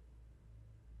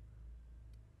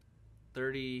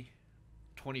 30,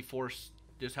 24.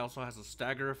 This also has a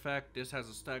stagger effect. This has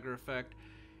a stagger effect.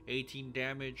 18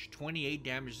 damage, 28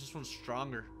 damage. This one's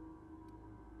stronger.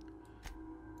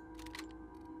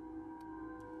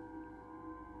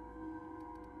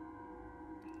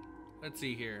 Let's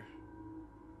see here.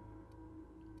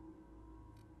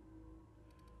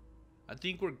 I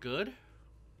think we're good.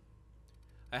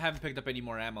 I haven't picked up any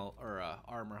more ammo or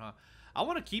armor, huh? I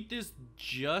want to keep this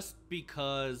just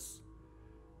because.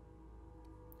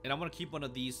 And I want to keep one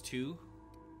of these too.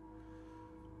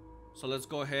 So let's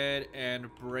go ahead and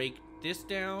break this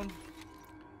down.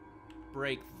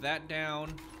 Break that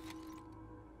down.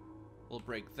 We'll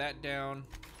break that down.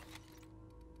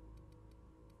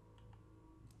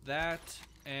 That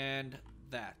and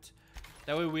that.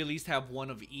 That way we at least have one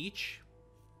of each.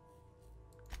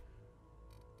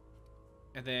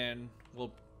 And then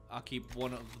I'll keep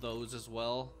one of those as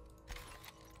well.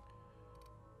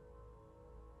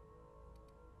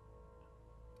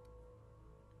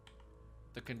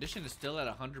 The condition is still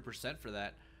at 100% for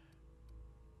that.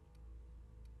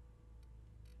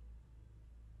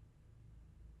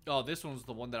 Oh, this one's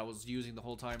the one that I was using the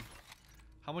whole time.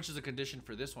 How much is the condition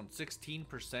for this one?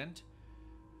 16%.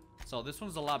 So this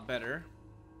one's a lot better.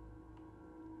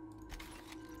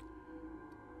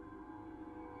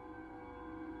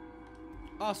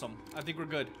 Awesome. I think we're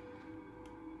good.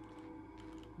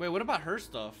 Wait, what about her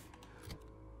stuff?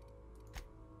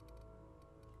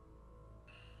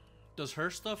 Does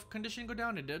her stuff condition go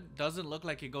down? It doesn't look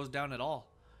like it goes down at all.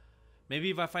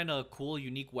 Maybe if I find a cool,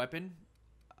 unique weapon,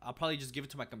 I'll probably just give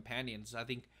it to my companions. I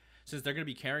think since they're going to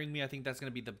be carrying me, I think that's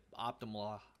going to be the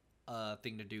optimal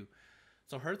thing to do.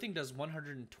 So her thing does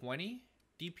 120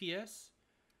 DPS.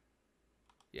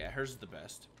 Yeah, hers is the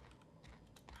best.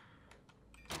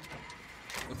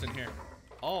 What's in here?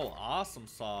 Oh, awesome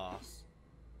sauce.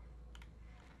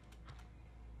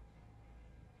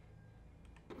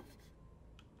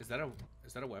 Is that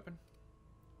a weapon?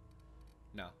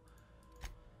 No.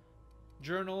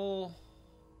 Journal.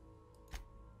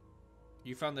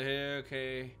 You found the hair,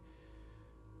 okay.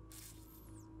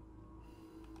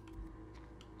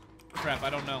 Crap, I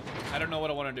don't know. I don't know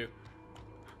what I want to do.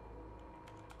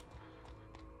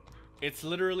 It's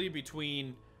literally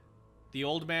between the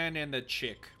old man and the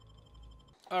chick.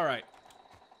 Alright.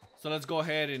 So let's go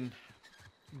ahead and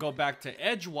go back to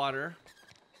Edgewater.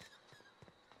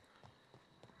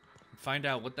 Find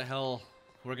out what the hell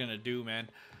we're gonna do, man.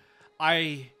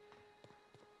 I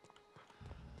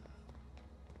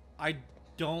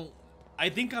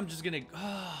think I'm just gonna...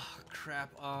 Oh,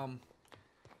 crap.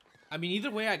 I mean,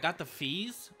 either way, I got the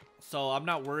fees. So I'm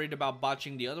not worried about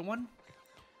botching the other one.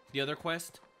 The other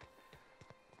quest.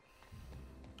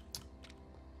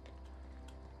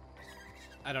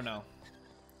 I don't know.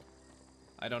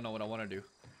 I don't know what I want to do.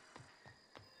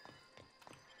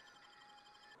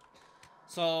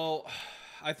 So,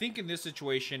 I think in this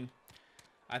situation,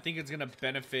 I think it's going to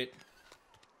benefit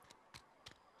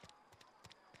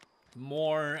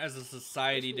more as a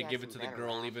society to give it to the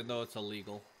girl, even though it's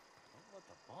illegal. Don't let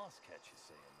the boss catch you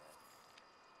saying that.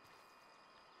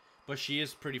 But she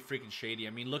is pretty freaking shady.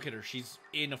 I mean, look at her. She's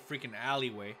in a freaking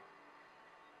alleyway.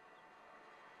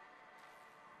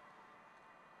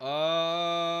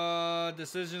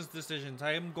 Decisions.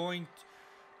 I am going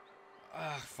to...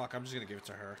 fuck, I'm just going to give it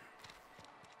to her.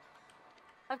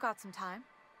 I've got some time.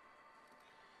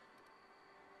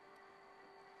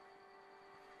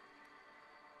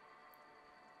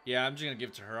 Yeah, I'm just going to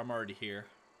give it to her. I'm already here.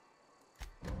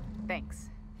 Thanks.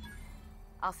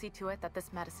 I'll see to it that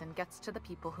this medicine gets to the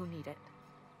people who need it.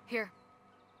 Here,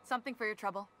 something for your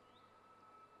trouble.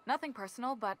 Nothing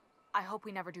personal, but I hope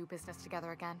we never do business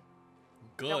together again.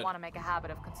 Good. Don't want to make a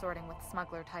habit of consorting with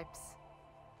smuggler types.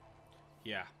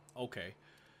 Yeah, okay.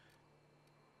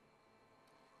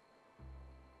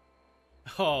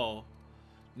 Oh,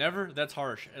 never? That's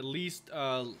harsh. At least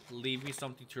leave me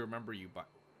something to remember you by.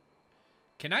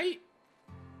 Can I?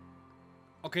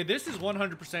 Okay, this is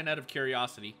 100% out of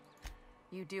curiosity.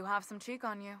 You do have some cheek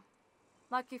on you.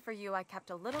 Lucky for you, I kept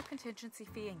a little contingency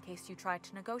fee in case you tried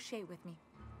to negotiate with me.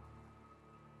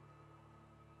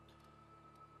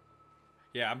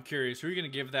 Yeah, I'm curious. Who are you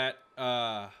going to give that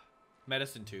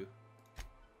medicine to?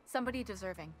 Somebody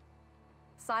deserving.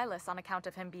 Silas on account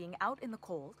of him being out in the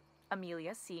cold.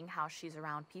 Amelia seeing how she's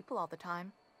around people all the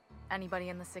time. Anybody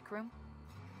in the sick room?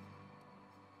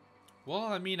 Well,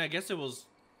 I mean, I guess it was...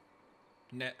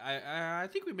 I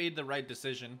think we made the right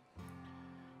decision.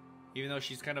 Even though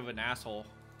she's kind of an asshole.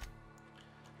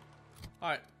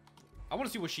 Alright. I want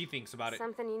to see what she thinks about it.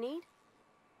 Something you need?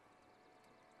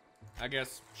 I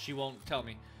guess she won't tell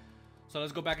me. So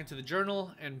let's go back into the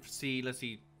journal and see. Let's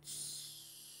see.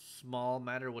 Small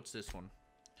matter. What's this one?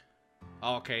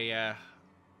 Okay, yeah.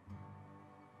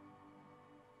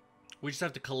 We just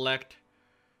have to collect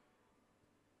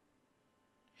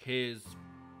his,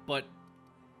 but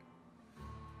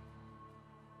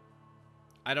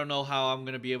I don't know how I'm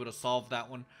going to be able to solve that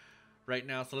one right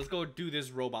now. So let's go do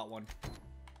this robot one.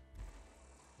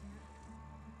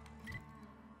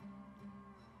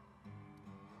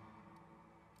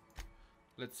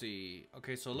 Let's see.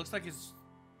 Okay, so it looks like it's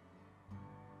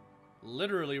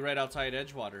literally right outside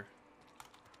Edgewater.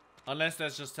 Unless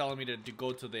that's just telling me to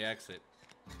go to the exit.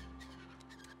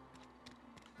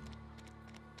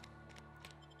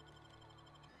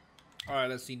 All right,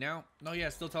 let's see now. No, yeah,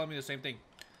 it's still telling me the same thing.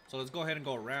 So let's go ahead and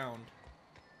go around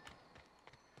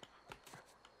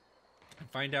and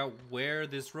find out where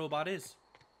this robot is.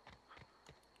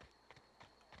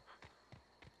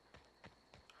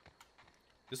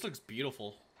 This looks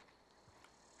beautiful.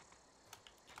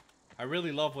 I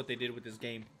really love what they did with this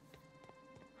game.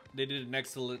 They did an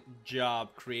excellent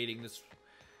job creating this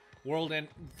world, and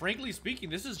frankly speaking,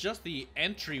 this is just the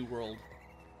entry world.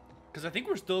 Because I think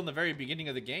we're still in the very beginning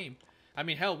of the game. I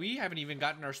mean, hell, we haven't even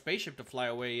gotten our spaceship to fly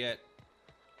away yet.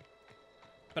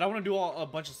 But I want to do a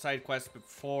bunch of side quests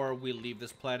before we leave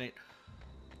this planet.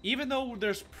 Even though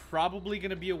there's probably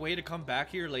going to be a way to come back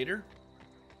here later,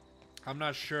 I'm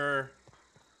not sure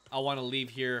I want to leave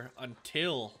here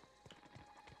until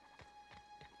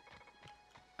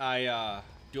I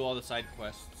do all the side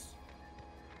quests.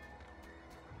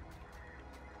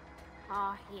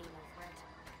 Aw, he ain't over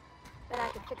it. Bet I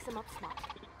could fix him up smart.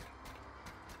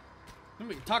 Let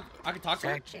me talk. I can talk to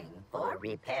him. Searching for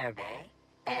repair bay.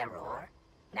 Error.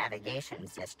 Navigation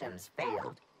systems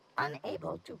failed.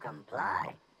 Unable to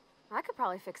comply. I could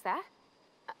probably fix that.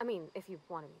 I mean, if you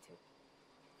wanted me to.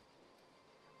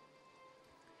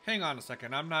 Hang on a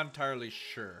second. I'm not entirely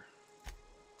sure.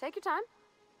 Take your time.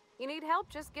 You need help,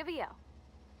 just give a yell.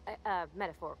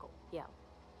 Metaphorical yell.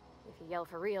 If you yell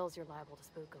for reals, you're liable to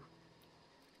spook them.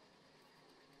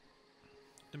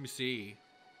 Let me see.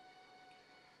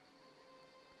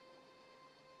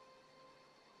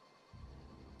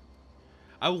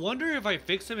 I wonder if I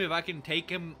fix him, if I can take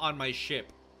him on my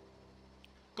ship.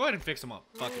 Go ahead and fix him up.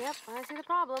 Fuck it. Yep, I see the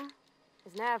problem.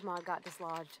 His nav mod got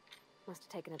dislodged. Must have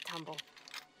taken a tumble.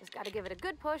 Just gotta give it a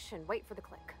good push and wait for the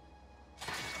click.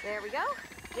 There we go.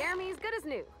 Jeremy's good as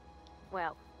new.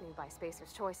 Well, new by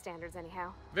Spacer's Choice standards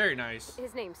anyhow. Very nice.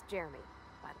 His name's Jeremy,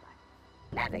 by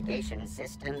the way. Navigation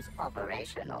systems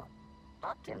operational.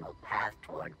 Optimal path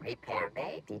toward repair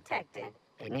bay detected.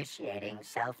 Initiating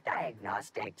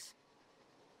self-diagnostics.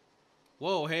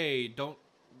 Whoa, hey, don't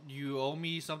you owe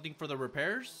me something for the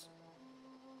repairs?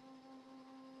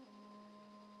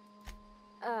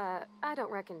 I don't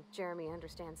reckon Jeremy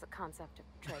understands the concept of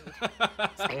trade.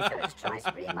 Spacer's Choice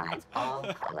reminds all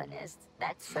colonists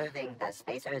that serving the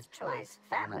Spacer's Choice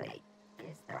family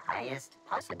is the highest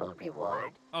possible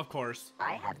reward. Of course.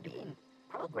 I have been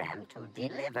programmed to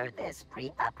deliver this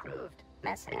pre-approved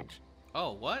message.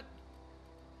 Oh, what?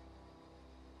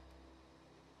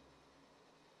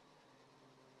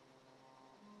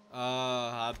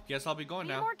 I guess I'll be going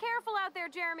Be now. more careful out there,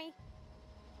 Jeremy.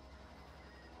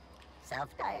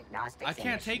 Self-diagnostics. I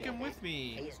can't take him initiated. with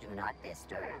me. Please do not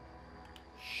disturb.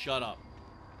 Shut up.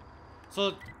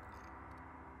 So,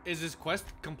 is this quest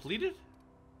completed?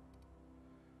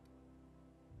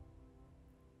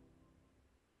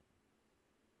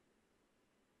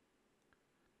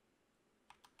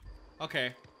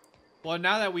 Okay. Well,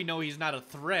 now that we know he's not a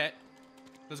threat,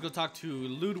 let's go talk to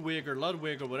Ludwig or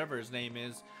whatever his name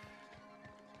is.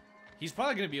 He's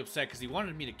probably going to be upset because he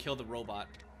wanted me to kill the robot.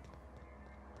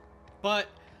 But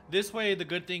this way, the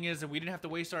good thing is that we didn't have to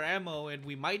waste our ammo and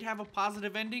we might have a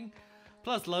positive ending.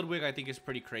 Plus, Ludwig, I think, is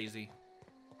pretty crazy.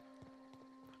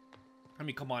 I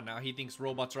mean, come on now. He thinks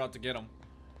robots are out to get him.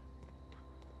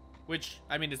 Which,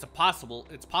 I mean, it's possible,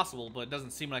 but it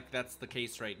doesn't seem like that's the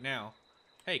case right now.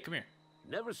 Hey, come here.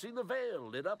 Never seen the Veil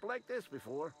lit up like this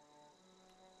before.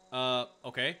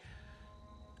 Okay.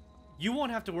 You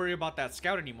won't have to worry about that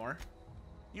scout anymore.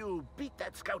 You beat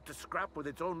that scout to scrap with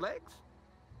its own legs?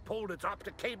 Pulled its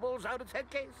optic cables out its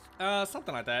headcase?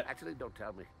 Something like that. Actually, don't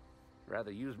tell me.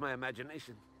 Rather use my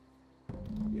imagination.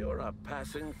 You're a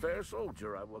passing fair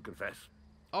soldier, I will confess.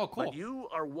 Oh, cool. But you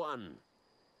are one,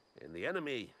 and the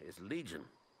enemy is legion.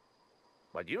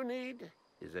 What you need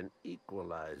is an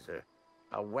equalizer,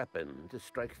 a weapon to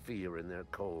strike fear in their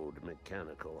cold,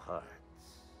 mechanical hearts.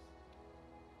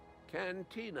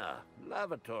 Cantina,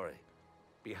 lavatory,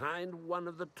 behind one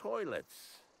of the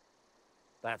toilets.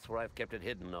 That's where I've kept it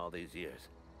hidden all these years.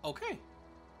 Okay.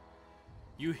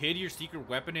 You hid your secret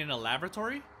weapon in a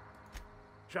lavatory?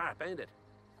 Sharp, ain't it?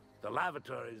 The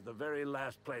lavatory is the very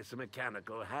last place a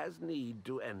mechanical has need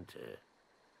to enter.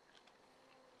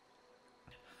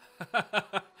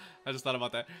 I just thought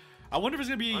about that. I wonder if it's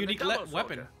going to be a On the unique double,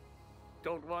 weapon. soldier.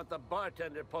 Don't want the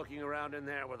bartender poking around in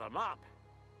there with a mop.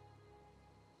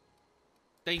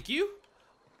 Thank you.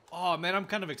 Oh, man, I'm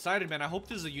kind of excited, man. I hope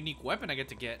this is a unique weapon I get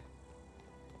to get.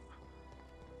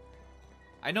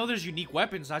 I know there's unique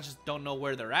weapons, I just don't know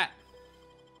where they're at.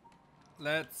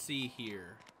 Let's see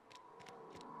here.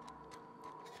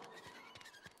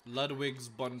 Ludwig's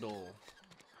bundle.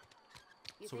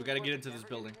 So we gotta get into this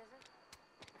building.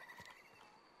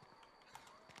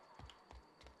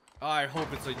 I hope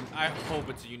it's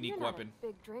a unique You're not weapon. a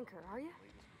big drinker, are you?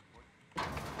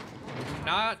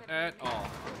 Not at all.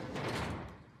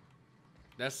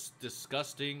 That's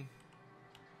disgusting.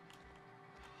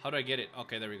 How do I get it?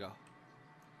 Okay, there we go.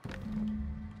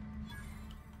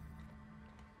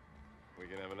 We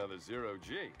can have another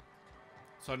 0G.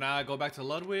 So now I go back to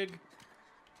Ludwig.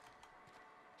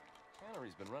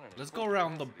 Tannery's been running. Let's go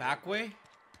around the back way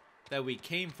that we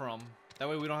came from. That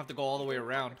way we don't have to go all the way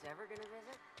around.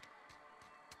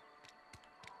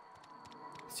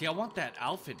 See, I want that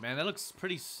outfit, man. That looks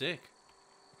pretty sick.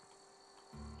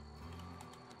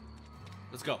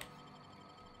 Let's go.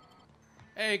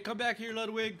 Hey, come back here,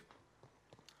 Ludwig.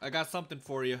 I got something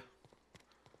for you.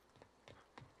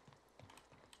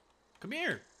 Come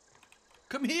here.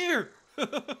 Come here.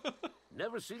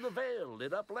 Never seen the Vale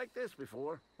lit up like this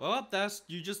before. Well,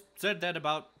 you just said that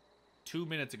about 2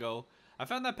 minutes ago. I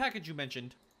found that package you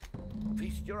mentioned.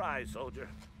 Feast your eyes, soldier.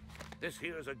 This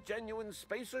here's a genuine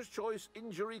Spacer's Choice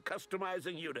injury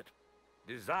customizing unit.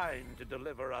 Designed to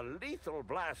deliver a lethal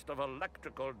blast of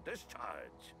electrical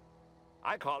discharge.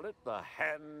 I call it the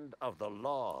Hand of the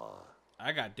Law.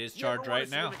 I got discharged right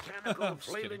now. You ever see a mechanical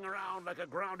flailing around like a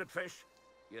grounded fish?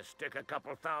 You stick a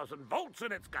couple thousand volts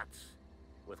in its guts.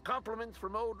 With compliments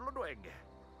from old Ludwig.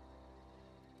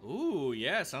 Ooh,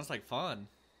 yeah, sounds like fun.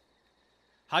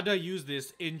 How do I use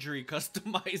this injury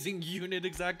customizing unit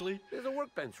exactly? There's a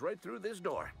workbench right through this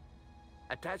door.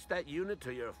 Attach that unit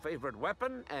to your favorite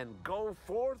weapon and go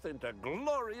forth into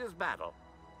glorious battle.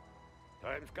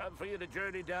 Time's come for you to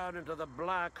journey down into the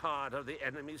black heart of the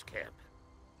enemy's camp.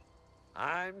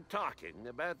 I'm talking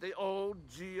about the old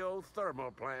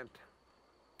geothermal plant.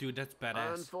 Dude, that's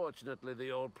badass. Unfortunately,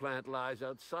 the old plant lies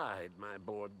outside my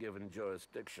board-given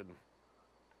jurisdiction.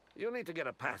 You'll need to get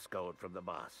a passcode from the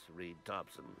boss, Reed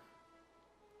Thompson.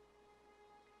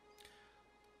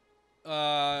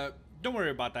 Don't worry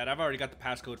about that. I've already got the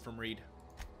passcode from Reed.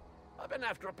 I've been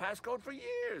after a passcode for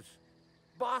years.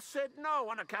 Boss said no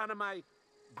on account of my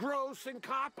gross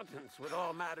incompetence with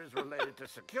all matters related to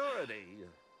security.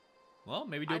 Well,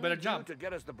 maybe do a better job. I need you to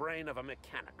get us the brain of a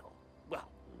mechanical. Well,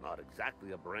 not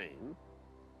exactly a brain.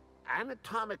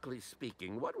 Anatomically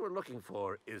speaking, what we're looking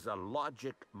for is a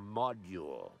logic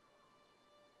module.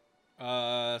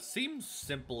 Seems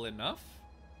simple enough.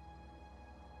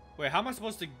 Wait, how am I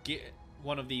supposed to get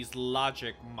one of these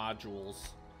logic modules?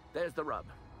 There's the rub.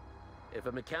 If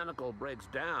a mechanical breaks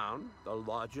down, the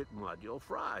logic module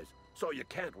fries. So you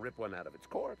can't rip one out of its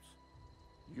corpse.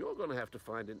 You're gonna have to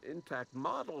find an intact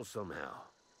model somehow.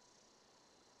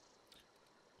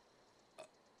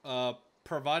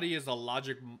 Parvati is a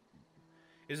logic...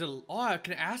 Oh, I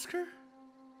can ask her?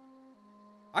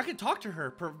 I can talk to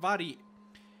her. Parvati,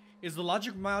 is the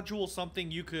logic module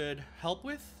something you could help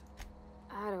with?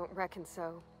 I don't reckon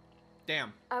so.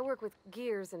 Damn. I work with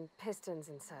gears and pistons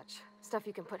and such. Stuff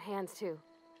you can put hands to.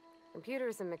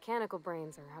 Computers and mechanical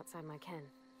brains are outside my ken.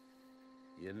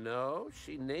 You know,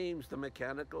 she names the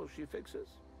mechanicals she fixes.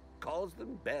 Calls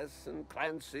them Bess and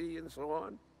Clancy and so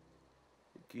on.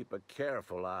 You keep a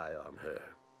careful eye on her.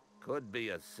 Could be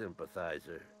a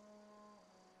sympathizer.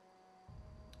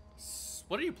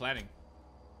 What are you planning?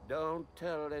 Don't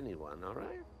tell anyone, all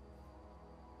right?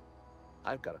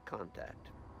 I've got a contact.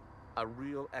 A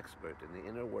real expert in the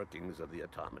inner workings of the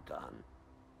automaton.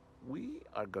 We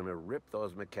are gonna rip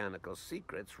those mechanical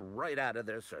secrets right out of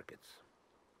their circuits.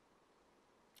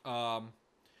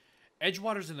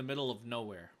 Edgewater's in the middle of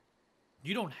nowhere.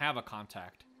 You don't have a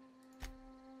contact.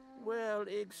 Well,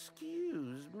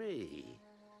 excuse me.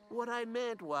 What I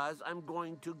meant was I'm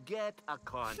going to get a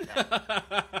contact.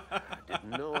 I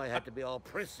didn't know I had to be all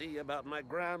prissy about my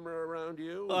grammar around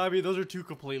you. Well, I mean, those are two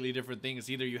completely different things.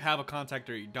 Either you have a contact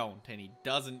or you don't, and he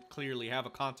doesn't clearly have a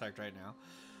contact right now.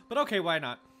 But okay, why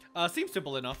not? Seems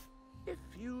simple enough. If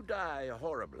you die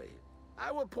horribly, I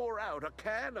will pour out a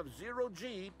can of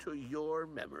 0G to your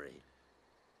memory.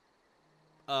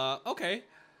 Okay.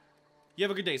 You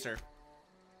have a good day, sir.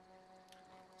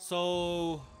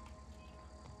 So...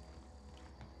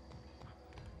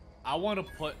 I want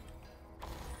to put...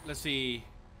 Let's see.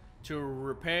 To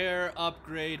repair,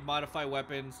 upgrade, modify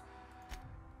weapons.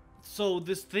 So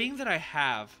this thing that I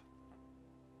have...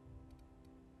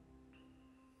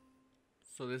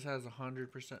 So this has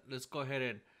 100%. Let's go ahead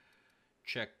and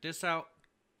check this out.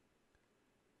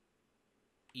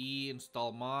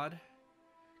 Install mod.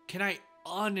 Can I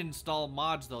uninstall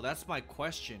mods though? That's my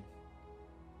question.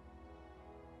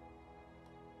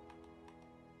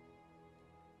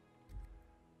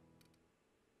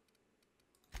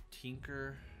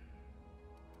 Tinker.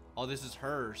 Oh, this is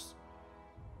hers.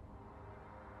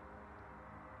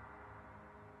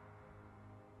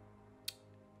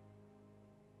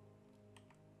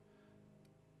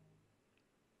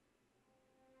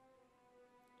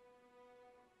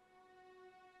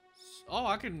 Oh,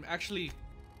 I can actually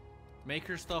make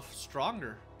her stuff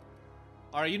stronger.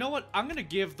 Alright, you know what? I'm gonna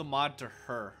give the mod to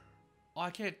her. Oh, I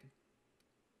can't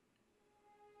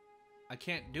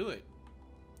do it.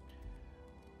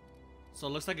 So it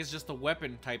looks like it's just a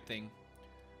weapon type thing.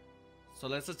 So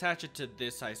let's attach it to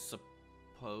this, I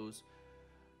suppose.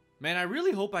 Man, I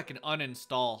really hope I can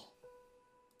uninstall.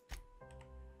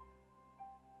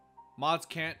 Mods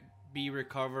can't be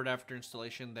recovered after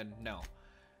installation, then no.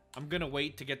 I'm gonna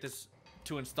wait to get this,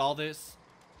 to install this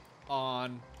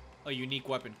on a unique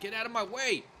weapon. Get out of my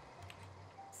way!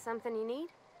 Something you need?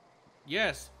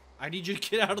 Yes, I need you to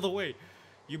get out of the way.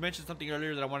 You mentioned something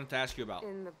earlier that I wanted to ask you about.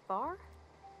 In the bar?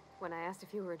 When I asked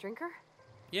if you were a drinker?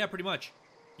 Yeah, pretty much.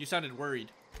 You sounded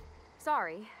worried.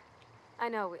 Sorry. I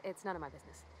know, it's none of my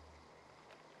business.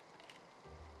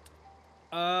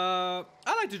 I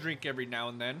like to drink every now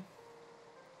and then.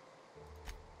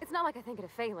 It's not like I think it a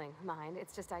failing, mind.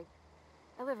 It's just I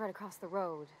live right across the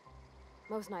road.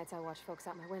 Most nights I watch folks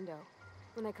out my window.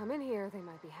 When they come in here, they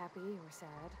might be happy or sad.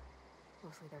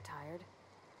 Mostly they're tired.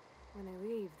 When they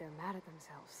leave, they're mad at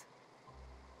themselves.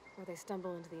 Or they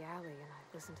stumble into the alley and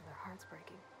I listen to their hearts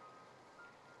breaking.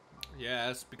 Yeah,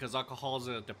 that's because alcohol is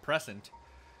a depressant.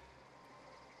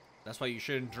 That's why you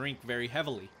shouldn't drink very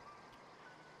heavily.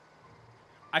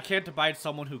 I can't abide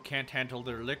someone who can't handle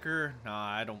their liquor. Nah,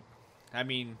 I don't. I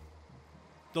mean,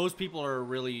 those people are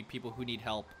really people who need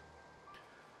help.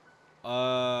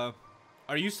 Are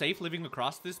you safe living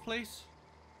across this place?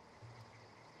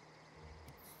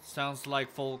 Sounds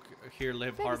like folk here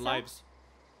live Maybe hard so, lives.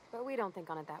 but we don't think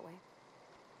on it that way.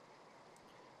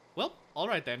 Well,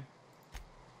 alright then.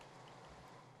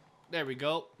 There we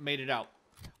go. Made it out.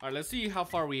 Alright, let's see how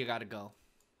far we gotta go.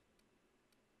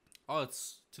 Oh,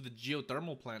 it's to the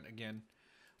geothermal plant again.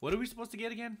 What are we supposed to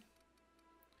get again?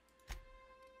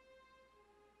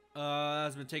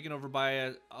 Has been taken over by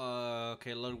a,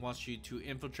 okay, Lud wants you to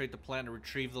infiltrate the plant and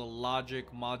retrieve the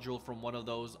logic module from one of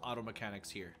those auto mechanics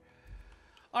here.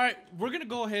 Alright, we're gonna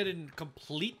go ahead and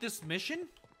complete this mission,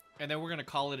 and then we're gonna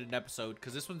call it an episode,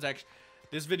 because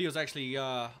this video is actually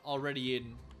already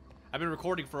in. I've been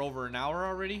recording for over an hour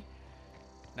already.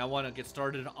 Now I want to get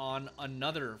started on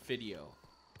another video,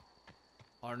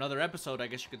 or another episode, I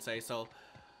guess you could say. So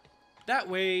that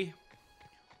way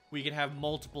we can have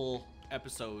multiple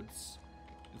episodes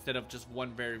instead of just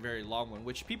one very, very long one,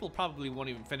 which people probably won't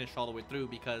even finish all the way through,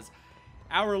 because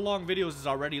hour-long videos is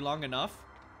already long enough.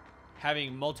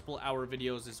 Having multiple hour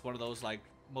videos is one of those, like,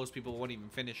 most people won't even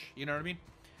finish, you know what I mean?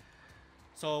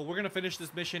 So we're gonna finish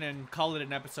this mission and call it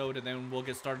an episode, and then we'll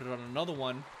get started on another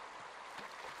one.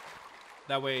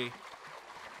 That way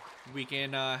we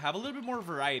can have a little bit more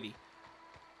variety.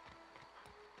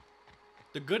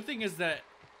 The good thing is that,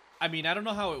 I mean, I don't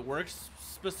know how it works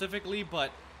specifically,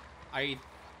 but I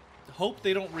hope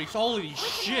they don't reach. Holy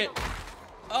shit!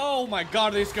 Oh my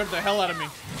god, they scared the hell out of me.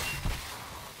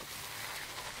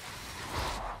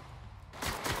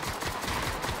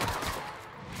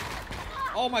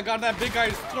 Oh my god, that big guy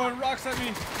is throwing rocks at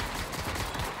me.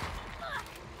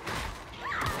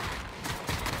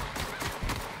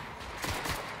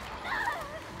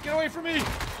 Get away from me.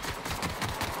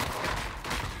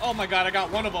 Oh my god, I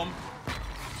got one of them.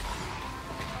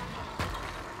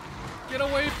 Get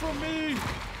away from me.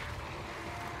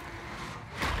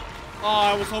 Oh,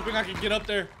 I was hoping I could get up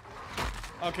there.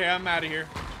 Okay, I'm out of here.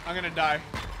 I'm gonna die.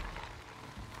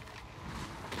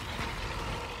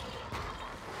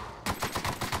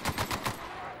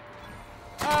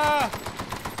 Ah!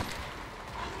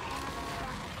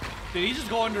 Did he just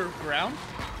go underground?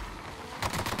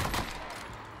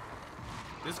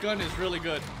 This gun is really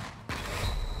good.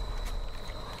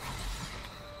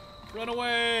 Run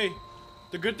away!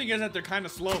 The good thing is that they're kind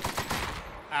of slow.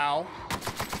 Ow.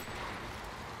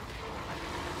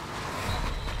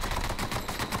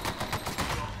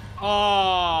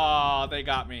 Oh, they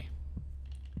got me.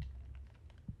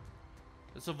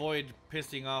 Let's avoid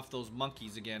pissing off those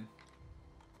monkeys again.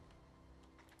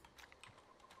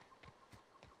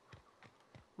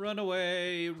 Run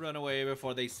away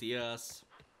before they see us.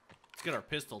 Let's get our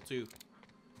pistol too.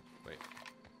 Wait.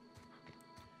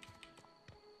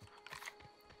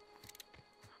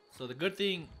 So the good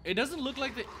thing, it doesn't look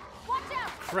like the. Watch out!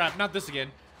 Crap, not this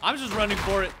again. I'm just running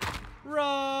for it.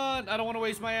 Run! I don't want to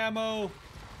waste my ammo.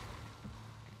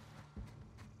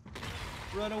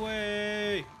 Run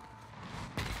away!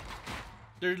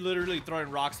 They're literally throwing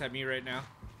rocks at me right now.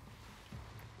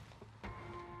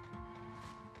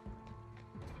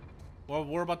 Well,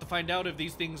 we're about to find out if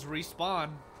these things respawn.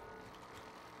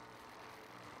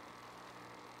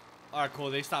 Alright, cool.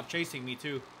 They stopped chasing me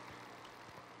too.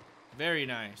 Very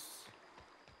nice.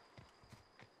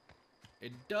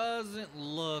 It doesn't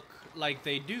look like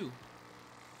they do.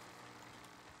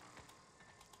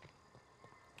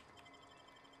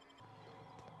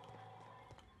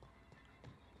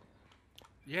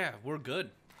 Yeah, we're good.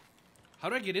 How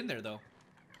do I get in there, though?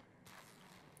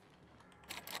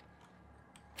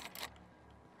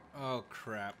 Oh,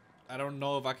 crap. I don't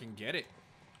know if I can get it.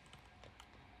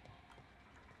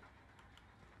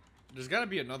 There's got to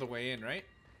be another way in, right?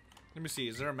 Let me see.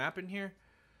 Is there a map in here?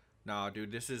 No,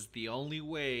 dude. This is the only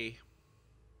way.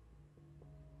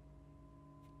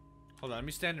 Hold on. Let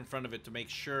me stand in front of it to make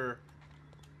sure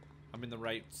I'm in the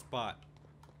right spot.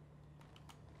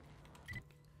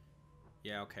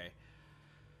 Yeah, okay.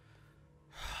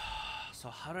 So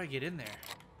how do I get in there?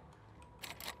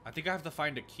 I think I have to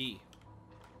find a key.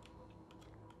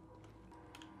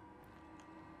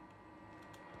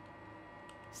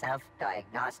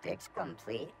 Self-diagnostics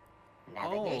complete.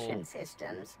 Navigation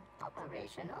systems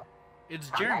operational. It's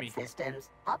Combat Jeremy. systems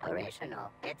operational.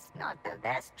 It's not the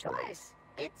best choice.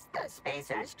 It's the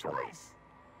spacer's choice.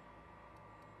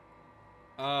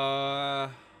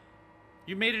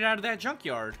 You made it out of that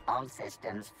junkyard. All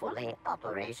systems fully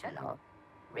operational.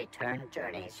 Return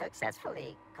journey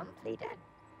successfully completed.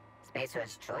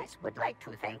 Spacer's Choice would like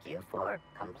to thank you for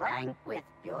complying with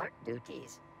your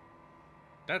duties.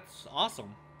 That's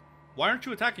awesome. Why aren't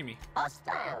you attacking me?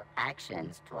 Hostile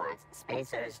actions towards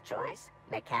Spacer's Choice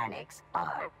mechanics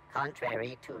are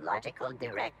contrary to logical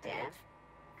directive.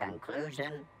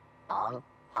 Conclusion: all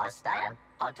hostile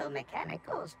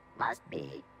automechanicals must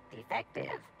be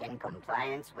defective in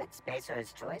compliance with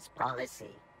Spacer's Choice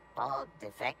policy. All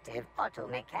defective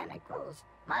automechanicals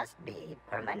must be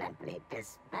permanently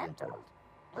dismantled.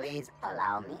 Please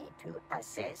allow me to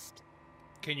assist.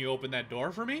 Can you open that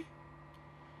door for me?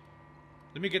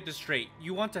 Let me get this straight.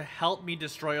 You want to help me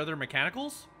destroy other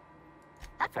mechanicals?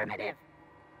 Affirmative.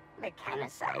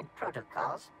 Mechanicide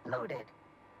protocols loaded.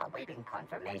 Awaiting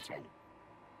confirmation.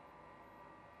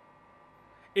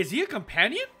 Is he a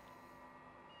companion?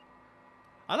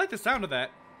 I like the sound of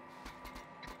that.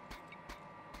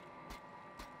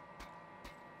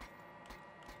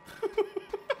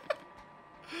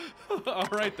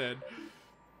 Alright then.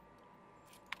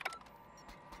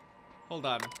 Hold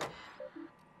on.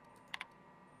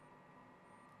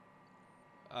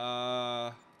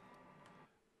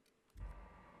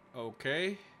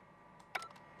 Okay.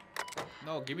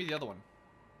 No, give me the other one.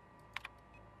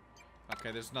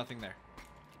 Okay, there's nothing there.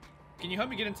 Can you help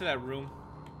me get into that room?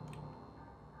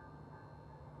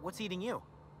 What's eating you?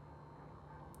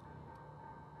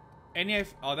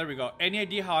 Oh, there we go. Any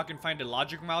idea how I can find a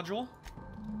logic module?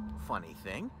 Funny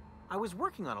thing, I was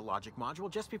working on a logic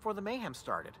module just before the mayhem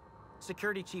started.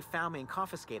 Security chief found me and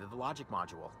confiscated the logic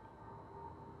module.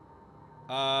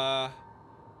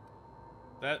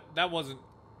 That wasn't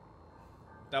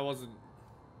The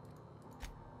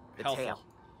helpful. tail.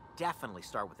 Definitely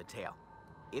start with the tail.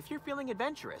 If you're feeling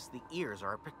adventurous, the ears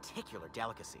are a particular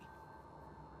delicacy.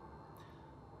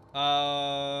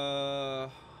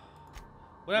 What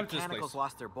happened to this Mechanicals place?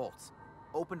 lost their bolts.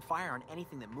 Opened fire on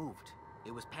anything that moved.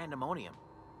 It was pandemonium.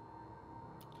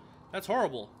 That's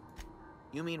horrible.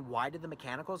 You mean, why did the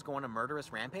mechanicals go on a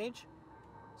murderous rampage?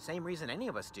 Same reason any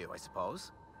of us do, I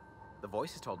suppose. The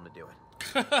voices told them to do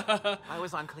it. I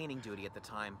was on cleaning duty at the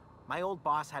time. My old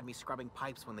boss had me scrubbing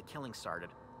pipes when the killing started.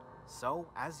 So,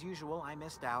 as usual, I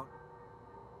missed out.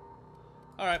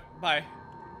 Alright, bye.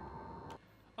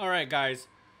 Alright, guys.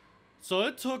 So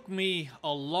it took me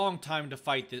a long time to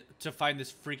find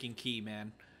this freaking key,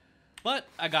 man. But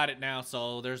I got it now,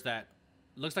 so there's that.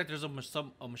 Looks like there's a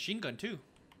machine gun, too.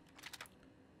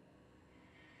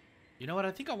 You know what?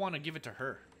 I think I want to give it to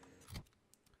her.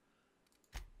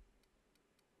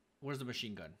 Where's the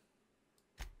machine gun?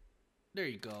 There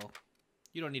you go.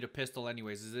 You don't need a pistol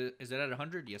anyways. Is it at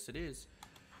 100? Yes, it is.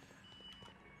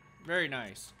 Very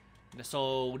nice.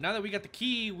 So now that we got the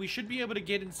key, we should be able to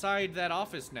get inside that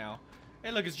office now.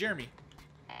 Hey, look, it's Jeremy.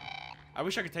 I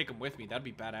wish I could take him with me. That'd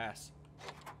be badass.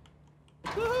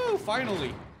 Woohoo!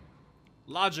 Finally!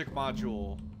 Logic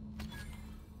module.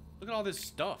 Look at all this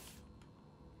stuff.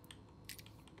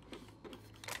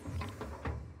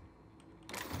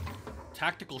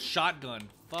 Tactical shotgun.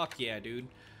 Fuck yeah, dude.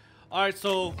 Alright,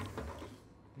 so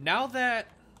now that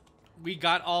we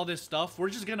got all this stuff, we're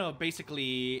just gonna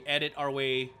basically edit our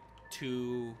way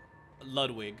to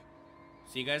Ludwig.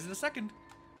 See you guys in a second.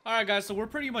 Alright guys, so we're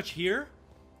pretty much here.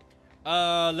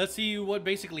 Let's see what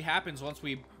basically happens once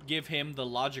we give him the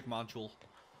logic module.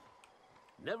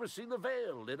 Never seen the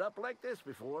Veil lit up like this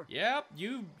before. Yep,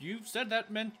 you've said that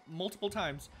multiple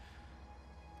times.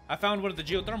 I found one at the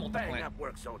geothermal Bang plant. up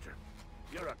work, soldier.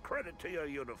 You're a credit to your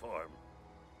uniform.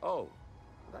 Oh,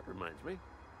 that reminds me.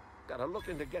 Gotta look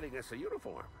into getting us a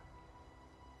uniform.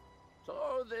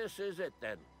 So this is it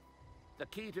then. The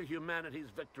key to humanity's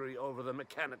victory over the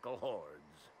mechanical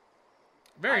hordes.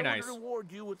 Very nice. I would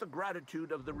reward you with the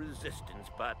gratitude of the resistance,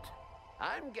 but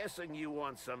I'm guessing you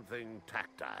want something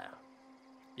tactile.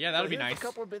 Yeah, that'd So be here's nice. A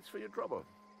couple bits for your trouble,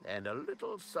 and a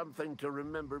little something to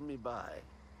remember me by.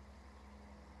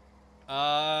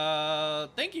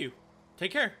 Thank you.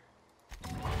 Take care.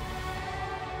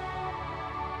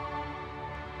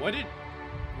 What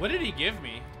did he give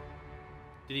me?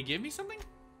 Did he give me something?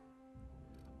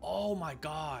 Oh my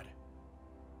god.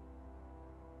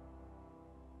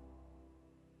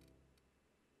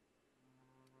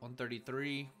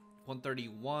 $133,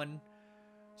 $131.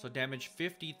 So damage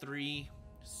 53,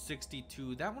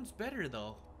 62. That one's better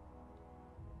though.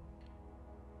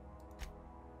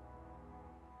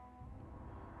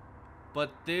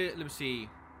 But let me see.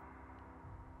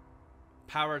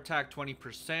 Power attack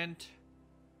 20%.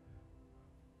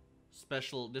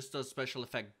 Special, this does special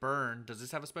effect burn. Does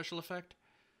this have a special effect?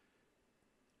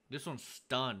 This one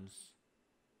stuns.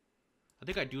 I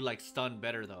think I do like stun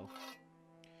better though.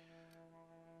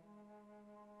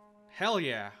 Hell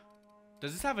yeah.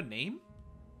 Does this have a name?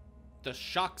 The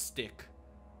shock stick.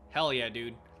 Hell yeah,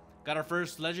 dude. Got our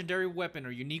first legendary weapon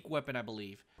or unique weapon, I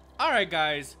believe. Alright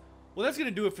guys. Well, that's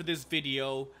gonna do it for this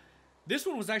video. This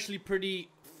one was actually pretty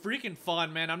freaking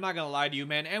fun, man. I'm not gonna lie to you,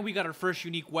 man. And we got our first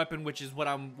unique weapon, which is what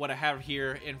I have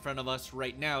here in front of us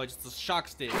right now. It's the shock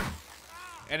stick.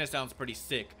 And it sounds pretty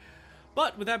sick.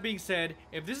 But with that being said,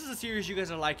 if this is a series you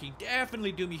guys are liking,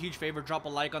 definitely do me a huge favor. Drop a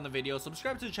like on the video.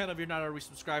 Subscribe to the channel if you're not already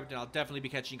subscribed. And I'll definitely be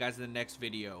catching you guys in the next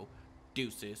video.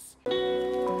 Deuces.